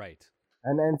 Right.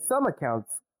 And then some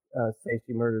accounts say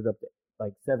she murdered up to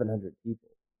like 700 people.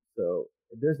 So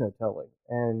there's no telling.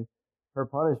 And her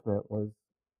punishment was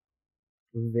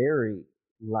very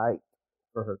light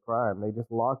for her crime. They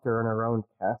just locked her in her own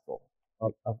castle.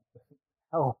 Like,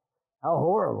 how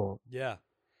horrible. Yeah.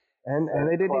 And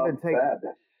they didn't even take. Bad.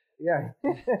 Yeah.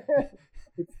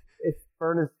 it's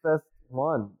Furnace Fest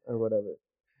 1 or whatever.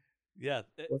 Yeah.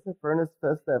 Wasn't Furnace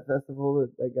Fest that festival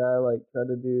that guy like tried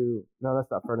to do? No,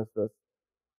 that's not Furnace Fest.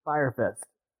 Fire Fest.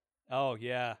 Oh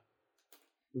yeah.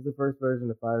 It was the first version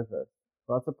of Fire Fest.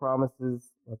 Lots of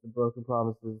promises, lots of broken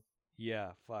promises.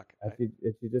 Yeah. Fuck. And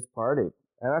she just partied,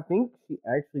 and I think she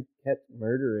actually kept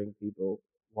murdering people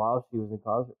while she was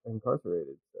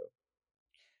incarcerated. So.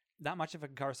 Not much of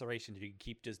incarceration if you can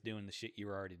keep just doing the shit you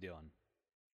were already doing.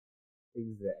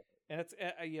 Exactly. And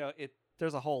it's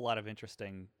there's a whole lot of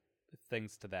interesting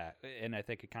things to that, and I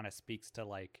think it kind of speaks to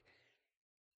like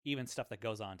even stuff that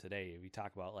goes on today. We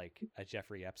talk about like a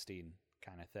Jeffrey Epstein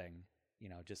kind of thing,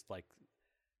 just like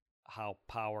how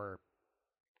power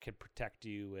can protect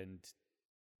you and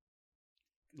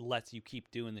lets you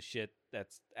keep doing the shit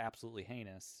that's absolutely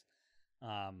heinous.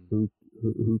 Who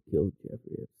killed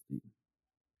Jeffrey Epstein?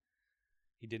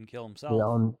 He didn't kill himself.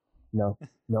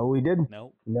 No, he didn't.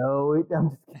 Nope. No,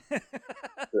 I'm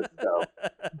just kidding.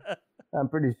 I'm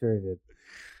pretty sure he did.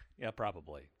 Yeah,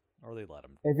 probably. Or they let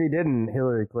him. If he didn't,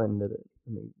 Hillary Clinton did it. I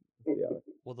mean, let's be honest.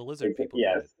 Well, the lizard people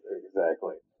Yes, did it.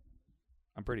 exactly.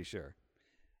 I'm pretty sure.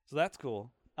 So that's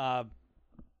cool.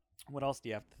 What else do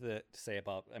you have to say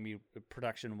about,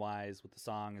 production-wise with the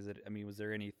song? Was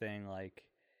there anything like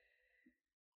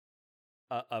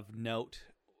of note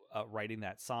writing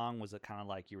that song? Was it kind of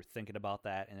like you were thinking about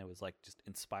that and it was like just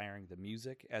inspiring the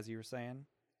music, as you were saying?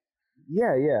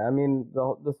 Yeah.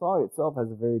 The song itself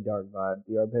has a very dark vibe.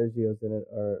 The arpeggios in it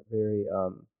are very,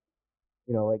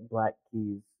 like black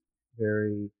keys,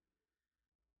 very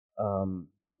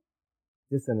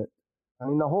dissonant.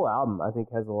 The whole album, I think,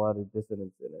 has a lot of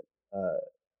dissonance in it.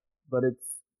 But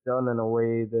it's done in a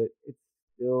way that it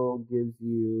still gives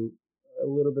you a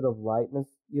little bit of lightness.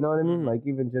 You know what I mean? Like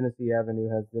even Genesee Avenue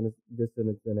has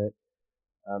dissonance in it.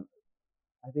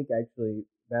 I think actually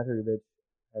Battery Bitch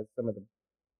has some of the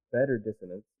better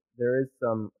dissonance. There is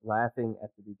some laughing at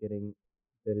the beginning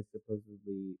that is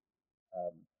supposedly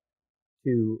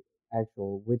two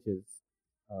actual witches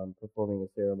performing a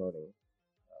ceremony,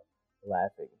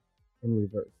 laughing in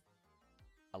reverse.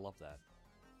 I love that.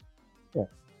 Yeah.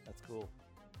 That's cool.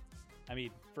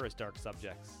 For as dark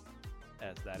subjects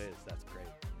as that is, that's great.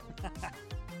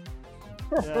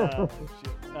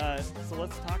 So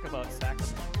let's talk about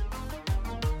Sacrament.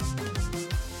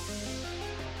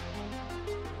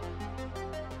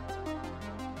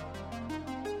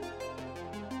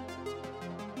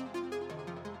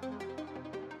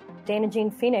 Dana Jean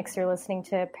Phoenix, you're listening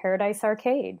to Paradise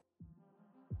Arcade.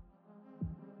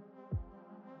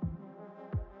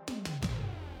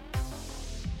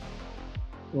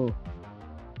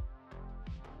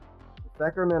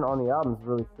 Sacrament on the album is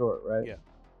really short, right? Yeah.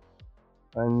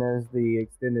 And there's the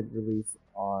extended release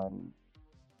on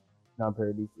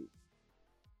Non-Paradisi.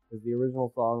 Because the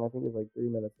original song, I think, is like 3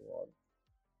 minutes long.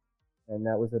 And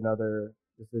that was another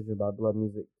decision by Blood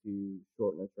Music to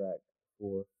shorten a track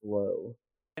for flow.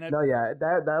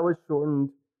 That was shortened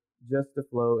just to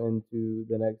flow into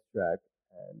the next track.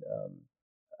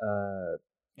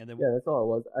 And that's all it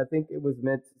was. I think it was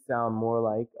meant to sound more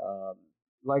like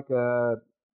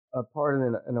a part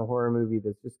in a horror movie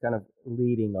that's just kind of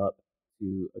leading up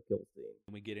to a kill scene.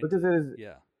 When we get into it,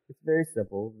 yeah, it's very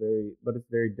simple, but it's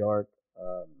very dark.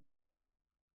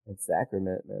 And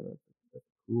Sacrament, man, that's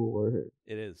a cool word.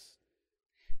 It is.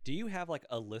 Do you have like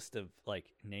a list of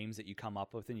like names that you come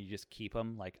up with and you just keep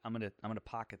them? Like I'm gonna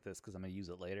pocket this because I'm gonna use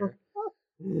it later.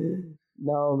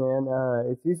 No, man.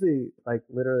 It's usually like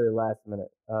literally last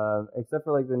minute. Except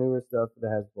for like the newer stuff that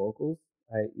has vocals.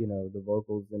 The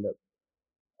vocals end up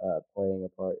playing a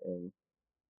part in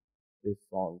the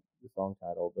song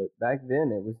title. But back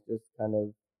then, it was just kind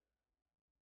of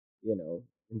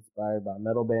inspired by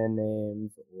metal band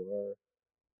names or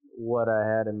what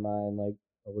I had in mind, like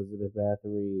Elizabeth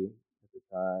Bathory at the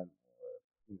time,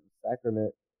 or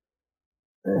Sacrament.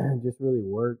 Just really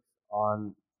worked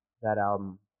on that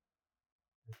album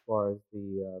as far as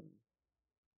the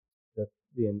the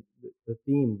the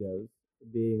theme goes,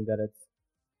 being that it's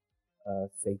a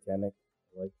satanic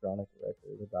electronic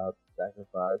record about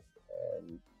sacrifice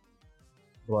and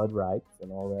blood rights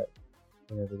and all that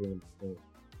and everything in between.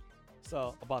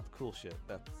 So about the cool shit.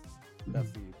 That's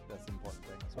the important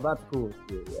thing. So. About the cool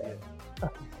shit, yeah.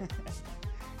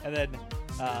 And then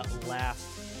last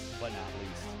but not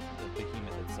least, the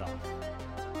Behemoth itself.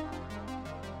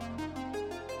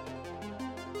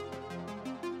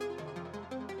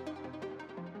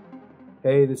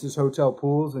 Hey, this is Hotel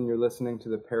Pools, and you're listening to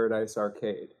the Paradise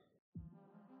Arcade.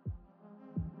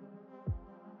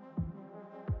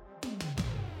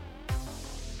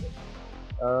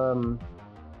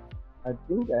 I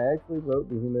think I actually wrote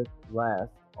Behemoth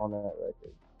last on that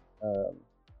record,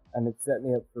 and it set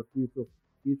me up for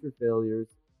future failures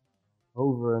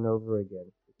over and over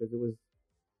again because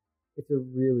it's a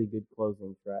really good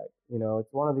closing track.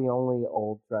 It's one of the only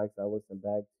old tracks I listen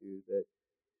back to that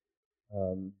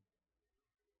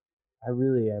I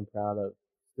really am proud of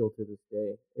still to this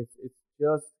day. It's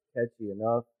just catchy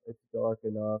enough. It's dark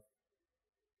enough.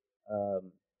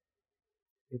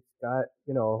 It's got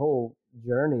a whole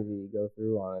journey that you go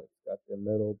through on it. It's got the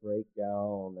middle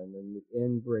breakdown and then the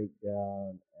end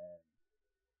breakdown,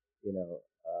 and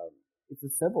it's a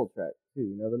simple track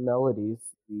too. The melodies,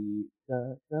 the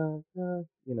da, da, da,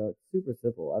 it's super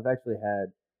simple. I've actually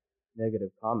had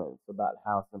negative comments about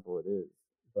how simple it is,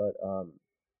 but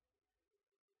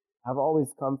I've always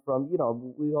come from,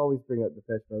 we always bring up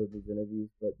Depeche Mode in these interviews,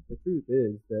 but the truth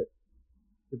is that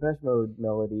Depeche Mode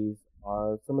melodies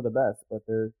are some of the best, but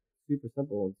they're super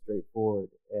simple and straightforward.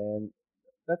 And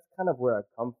that's kind of where I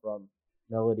come from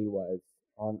melody-wise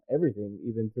on everything,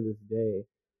 even to this day.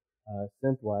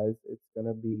 Synth-wise, it's going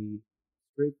to be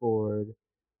straightforward,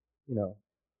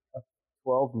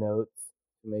 12 notes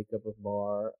to make up a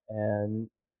bar, and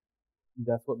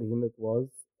that's what Behemoth was.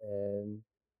 And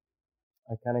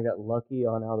I kind of got lucky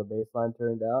on how the bass line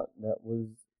turned out. That was,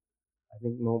 I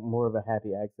think, more of a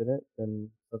happy accident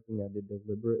than something I did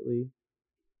deliberately.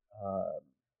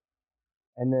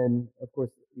 And then, of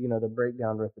course, the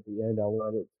breakdown riff at the end, I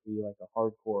wanted it to be like a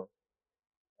hardcore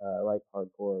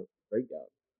breakdown,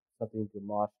 something to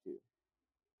mosh to,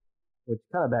 which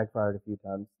kind of backfired a few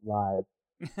times live.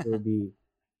 There would be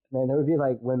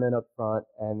like women up front,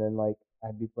 and then like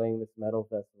I'd be playing this metal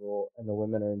festival, and the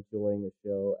women are enjoying the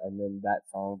show, and then that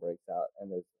song breaks out,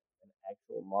 and there's an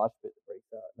actual mosh pit that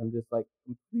breaks out, and I'm just like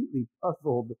completely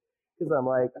puzzled because I'm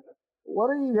like,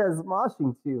 what are you guys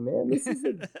moshing to, man? This is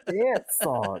a dance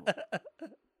song.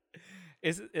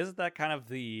 Isn't that kind of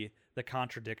the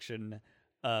contradiction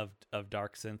of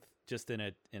dark synth, just in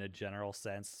a general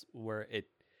sense, where it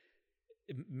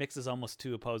mixes almost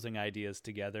two opposing ideas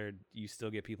together? You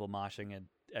still get people moshing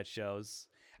at shows.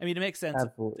 I mean, it makes sense.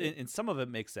 Absolutely. And some of it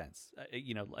makes sense,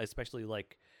 especially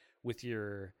like with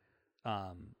your,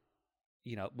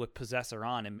 with Possessor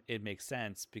on, it makes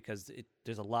sense because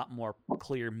there's a lot more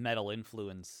clear metal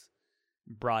influence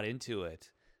brought into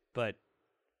it. But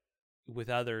with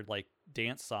other like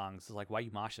dance songs, it's like, why are you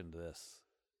moshing to this?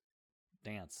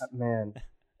 Dance. Man,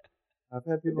 I've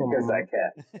had people because I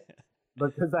can.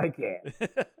 Because I can.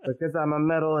 Because I'm a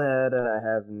metalhead and I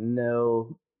have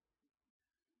no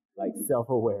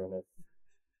self-awareness.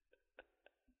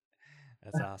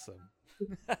 That's awesome.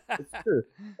 It's true.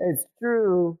 It's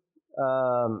true.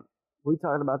 We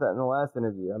talked about that in the last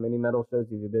interview. How many metal shows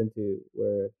have you been to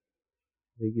where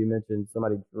I think you mentioned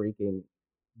somebody drinking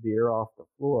beer off the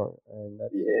floor, and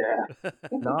that's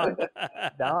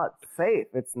not safe.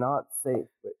 It's not safe.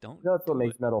 But that's what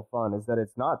makes metal fun, is that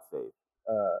it's not safe.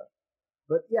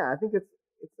 But yeah, I think it's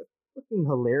a fucking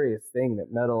hilarious thing that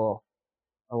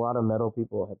a lot of metal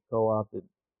people have co-opted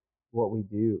what we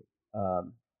do.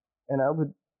 And I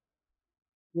would,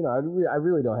 I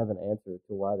really don't have an answer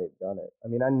to why they've done it. I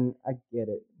mean, I get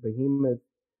it. Behemoth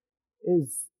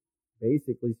is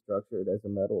basically structured as a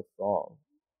metal song,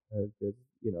 because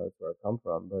that's where I come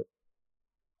from. But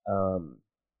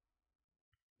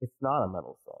it's not a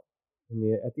metal song. I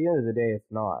mean, at the end of the day,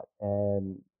 it's not.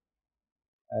 And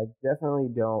I definitely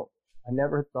don't. I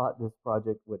never thought this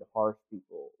project would harsh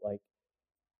people. Like,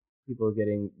 people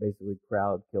getting basically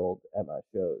crowd killed at my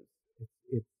shows.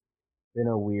 It's been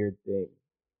a weird thing.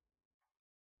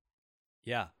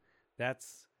 Yeah,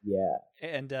 that's yeah,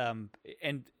 and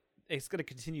it's going to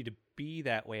continue to be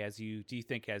that way as you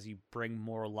think as you bring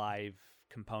more live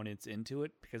components into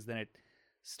it, because then it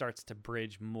starts to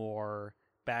bridge more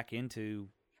back into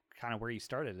kind of where you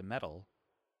started in metal.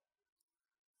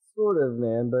 Sort of,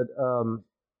 man, but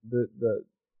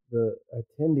the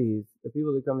attendees, the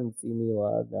people that come and see me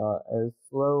live now, has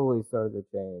slowly started to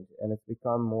change, and it's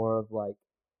become more of like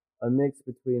a mix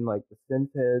between like the synth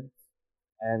heads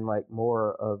and like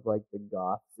more of like the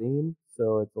goth scene.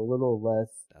 So it's a little less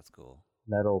that's cool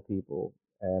metal people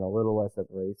and a little less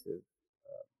abrasive,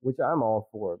 which I'm all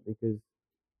for, because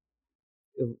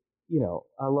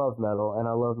I love metal and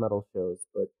I love metal shows,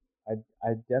 but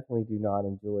I definitely do not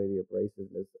enjoy the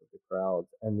abrasiveness of the crowds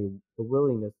and the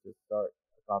willingness to start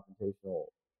a confrontational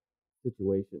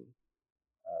situation.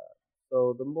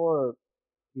 So the more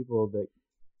people that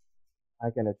I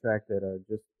can attract that are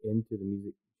just into the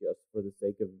music just for the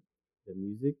sake of the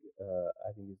music,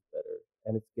 I think is better,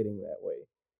 and it's getting that way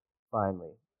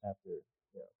finally after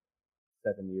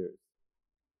 7 years.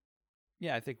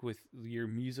 Yeah, I think with your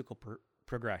musical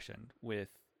progression, with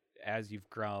as you've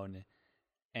grown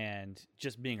and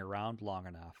just being around long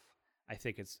enough, I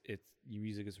think it's your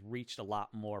music has reached a lot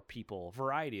more people,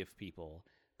 variety of people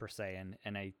per se,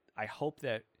 and I hope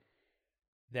that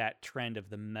trend of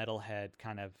the metalhead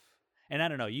kind of, and I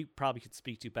don't know, you probably could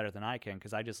speak to better than I can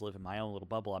because I just live in my own little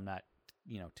bubble. I'm not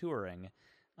touring,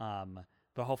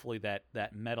 but hopefully that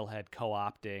metalhead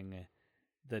co-opting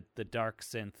the dark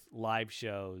synth live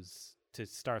shows to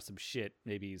start some shit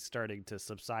maybe starting to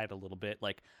subside a little bit.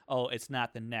 Like, oh, it's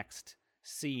not the next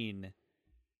scene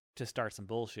to start some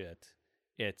bullshit.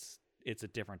 It's a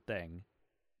different thing.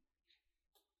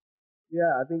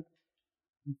 Yeah, I think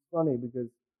it's funny because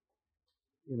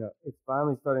it's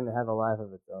finally starting to have a life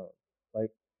of its own.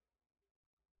 Like,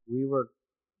 we were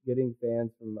getting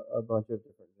fans from a bunch of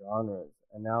different genres,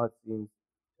 and now it seems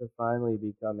to finally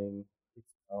becoming its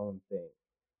own thing.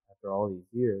 After all these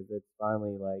years, it's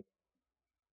finally like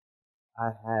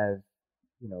I have,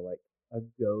 like a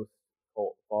Ghost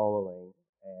cult following,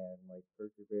 and like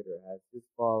Perturbator has his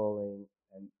following,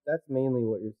 and that's mainly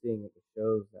what you're seeing at the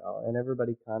shows now. And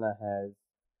everybody kind of has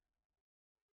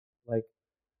like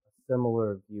a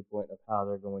similar viewpoint of how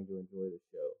they're going to enjoy the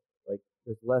show. Like,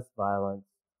 there's less violence,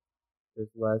 there's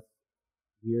less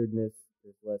weirdness,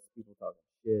 there's less people talking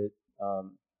shit.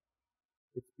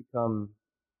 It's become,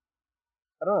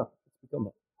 I don't know, it's become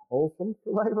wholesome,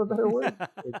 for lack of a better word.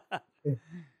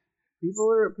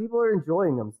 People are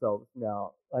enjoying themselves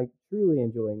now, like truly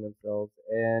enjoying themselves.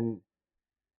 And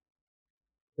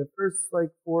the first like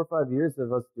 4 or 5 years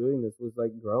of us doing this was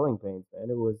like growing pains, man.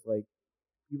 It was like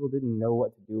people didn't know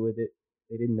what to do with it.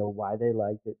 They didn't know why they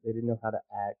liked it. They didn't know how to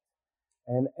act.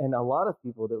 And a lot of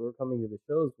people that were coming to the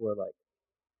shows were like,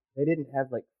 they didn't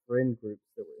have like friend groups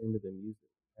that were into the music.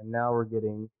 And now we're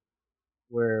getting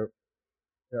where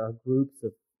there are groups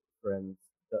of friends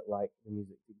that like the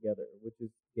music together, which is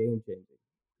game changing.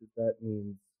 Because that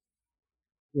means,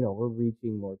 we're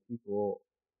reaching more people.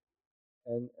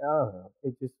 And I don't know,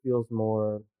 it just feels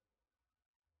more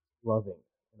loving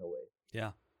in a way.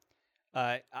 Yeah.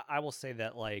 I will say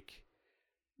that, like,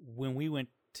 when we went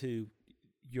to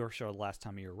your show the last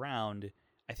time you were around,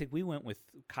 I think we went with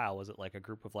Kyle. Was it like a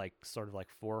group of like sort of like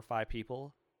 4 or 5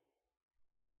 people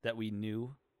that we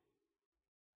knew?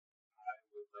 I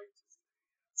would like to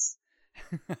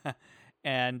say yes.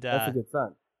 And that's a good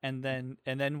sign. And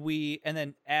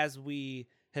then as we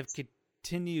have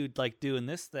continued like doing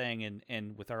this thing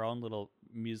and with our own little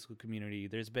musical community,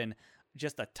 there's been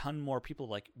just a ton more people.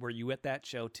 Like, were you at that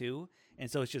show too? And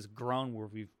so it's just grown where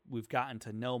we've gotten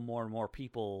to know more and more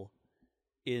people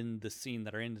in the scene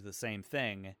that are into the same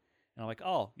thing. And I'm like,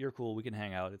 oh, you're cool. We can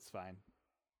hang out. It's fine.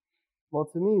 Well,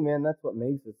 to me, man, that's what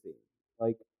makes a scene.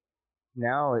 Like,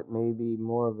 now it may be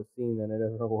more of a scene than it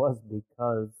ever was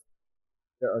because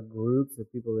there are groups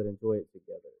of people that enjoy it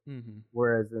together. Mm-hmm.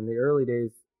 Whereas in the early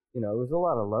days, there was a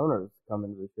lot of loners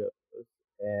coming to the shows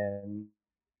and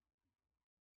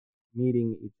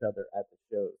meeting each other at the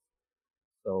shows.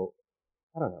 So,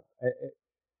 I don't know. It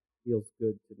feels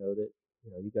good to know that,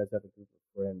 you guys have a group of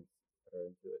friends that are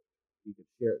into it you could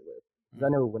share it with. Because I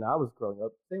know when I was growing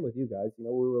up, same with you guys, we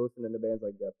were listening to bands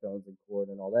like Deftones and Korn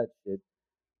and all that shit.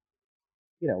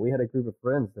 We had a group of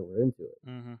friends that were into it.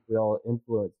 Mm-hmm. We all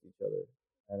influenced each other.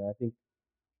 And I think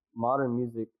modern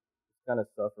music is kind of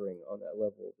suffering on that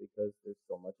level because there's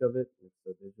so much of it. It's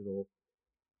so digital.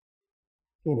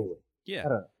 Anyway. Yeah. I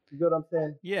don't know. You know what I'm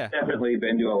saying? Yeah. Definitely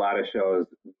been to a lot of shows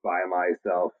by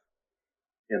myself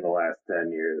in the last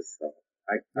 10 years. So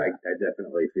I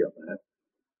definitely feel that.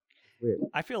 Weird.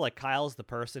 I feel like Kyle's the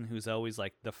person who's always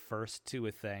like the first to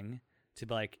a thing to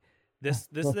be like, this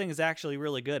thing is actually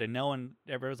really good, and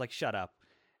everyone's like, shut up.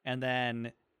 And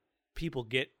then people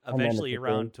get eventually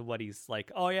around to what he's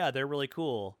like, oh yeah, they're really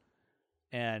cool.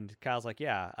 And Kyle's like,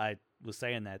 yeah, I was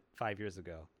saying that 5 years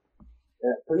ago.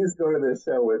 Yeah, please go to the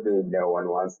show with me. No one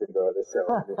wants to go to the show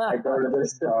with me. I go to the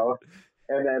show,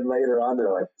 and then later on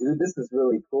they're like, dude, this is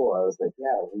really cool. I was like,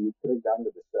 yeah, well, you could have gone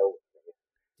to the show with me.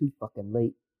 Too fucking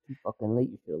late. You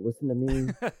should have listened to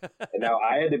me. And now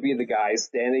I had to be the guy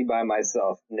standing by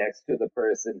myself next to the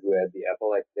person who had the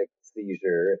epileptic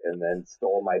seizure and then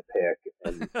stole my pick,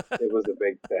 and it was a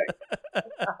big thing.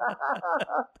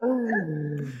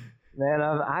 Man,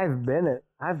 I've been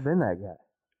that guy.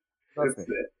 Trust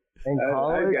me. In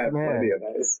college, I've got man. plenty of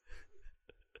those.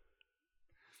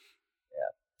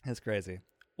 Yeah, that's crazy.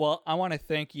 Well, I want to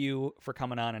thank you for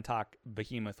coming on and talk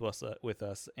Behemoth with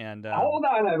us. And hold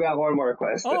on, I've got one more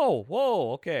question. Oh,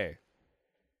 whoa, okay.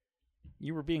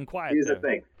 You were being quiet. Here's there. the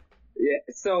thing. Yeah,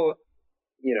 so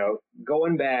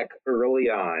going back early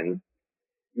on,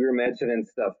 you were mentioning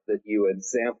stuff that you had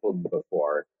sampled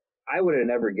before. I would have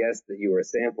never guessed that you were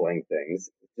sampling things.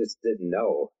 Just didn't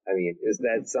know. I mean, is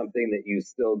that something that you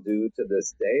still do to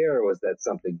this day, or was that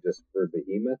something just for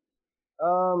Behemoth?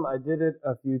 I did it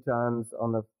a few times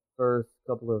on the first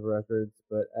couple of records,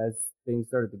 but as things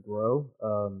started to grow,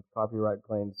 copyright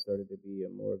claims started to be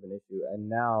more of an issue. And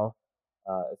now,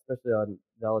 especially on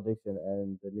Valediction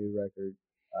and the new record,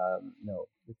 no,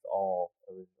 it's all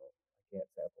original. I can't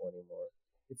sample anymore.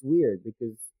 It's weird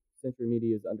because Century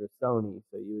Media is under Sony,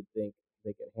 so you would think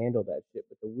they could handle that shit.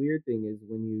 But the weird thing is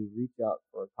when you reach out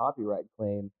for a copyright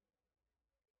claim,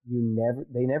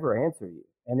 they never answer you.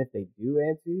 And if they do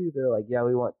answer you, they're like, yeah,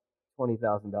 we want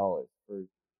 $20,000 for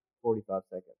 45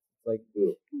 seconds. It's like,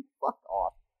 dude, fuck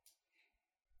off.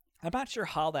 I'm not sure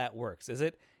how that works. Is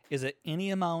it any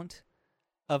amount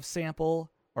of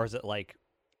sample, or is it like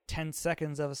 10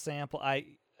 seconds of a sample?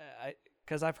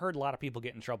 Because I've heard a lot of people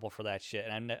get in trouble for that shit,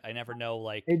 and I never know,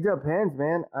 like... It depends,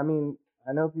 man. I mean,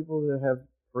 I know people that have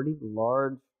pretty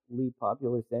largely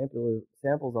popular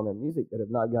samples on their music that have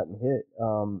not gotten hit.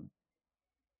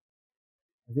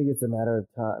 I think it's a matter of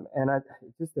time. And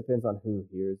it just depends on who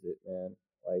hears it, man.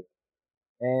 Like,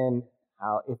 and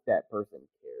how, if that person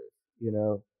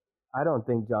cares, I don't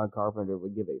think John Carpenter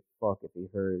would give a fuck if he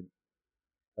heard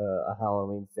a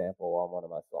Halloween sample on one of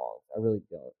my songs. I really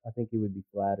don't. I think he would be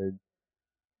flattered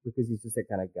because he's just that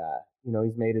kind of guy.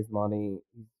 He's made his money.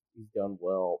 He's done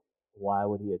well. Why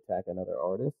would he attack another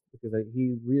artist? Because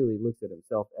he really looks at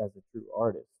himself as a true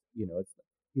artist.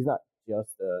 He's not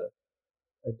just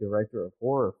a director of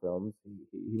horror films.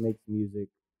 He makes music,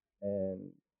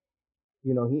 and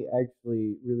he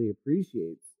actually really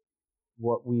appreciates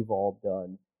what we've all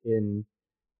done in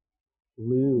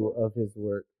lieu of his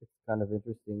work. It's kind of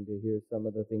interesting to hear some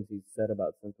of the things he's said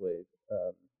about synthwave.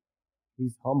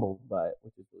 He's humbled by it,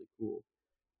 which is really cool.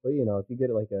 But if you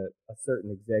get like a certain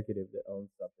executive that owns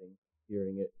something,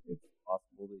 hearing it, it's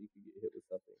possible that you could get hit with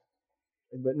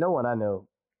something. But no one I know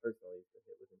personally has been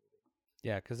hit with anything.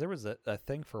 Yeah, because there was a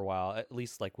thing for a while, at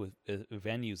least like with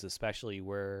venues especially,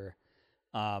 where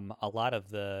a lot of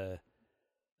the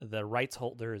rights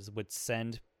holders would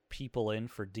send people in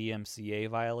for DMCA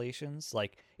violations.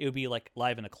 Like, it would be like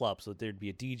live in a club, so there'd be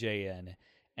a DJ in,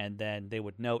 and then they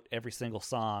would note every single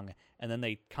song, and then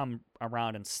they'd come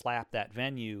around and slap that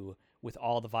venue with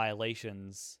all the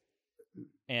violations.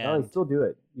 And no, you still do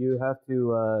it. You have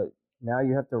to now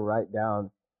you have to write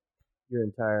down your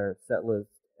entire set list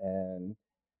and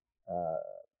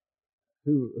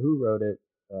who wrote it,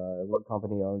 what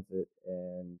company owns it,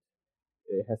 and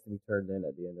it has to be turned in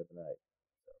at the end of the night.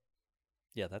 So,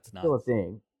 yeah, that's nuts. Still a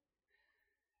thing.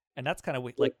 And that's kind of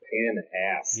like pain in the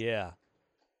ass. Yeah.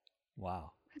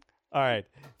 Wow. All right.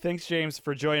 Thanks, James,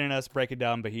 for joining us, breaking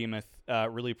down Behemoth.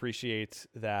 Really appreciate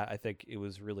that. I think it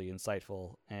was really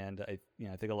insightful, and I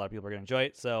think a lot of people are going to enjoy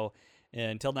it. So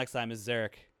until next time, this is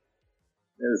Eric.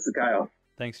 This is Kyle.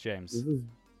 Thanks, James.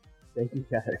 Thank you,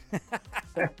 guys.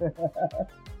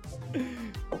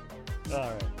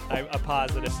 All right. I'm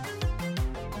positive.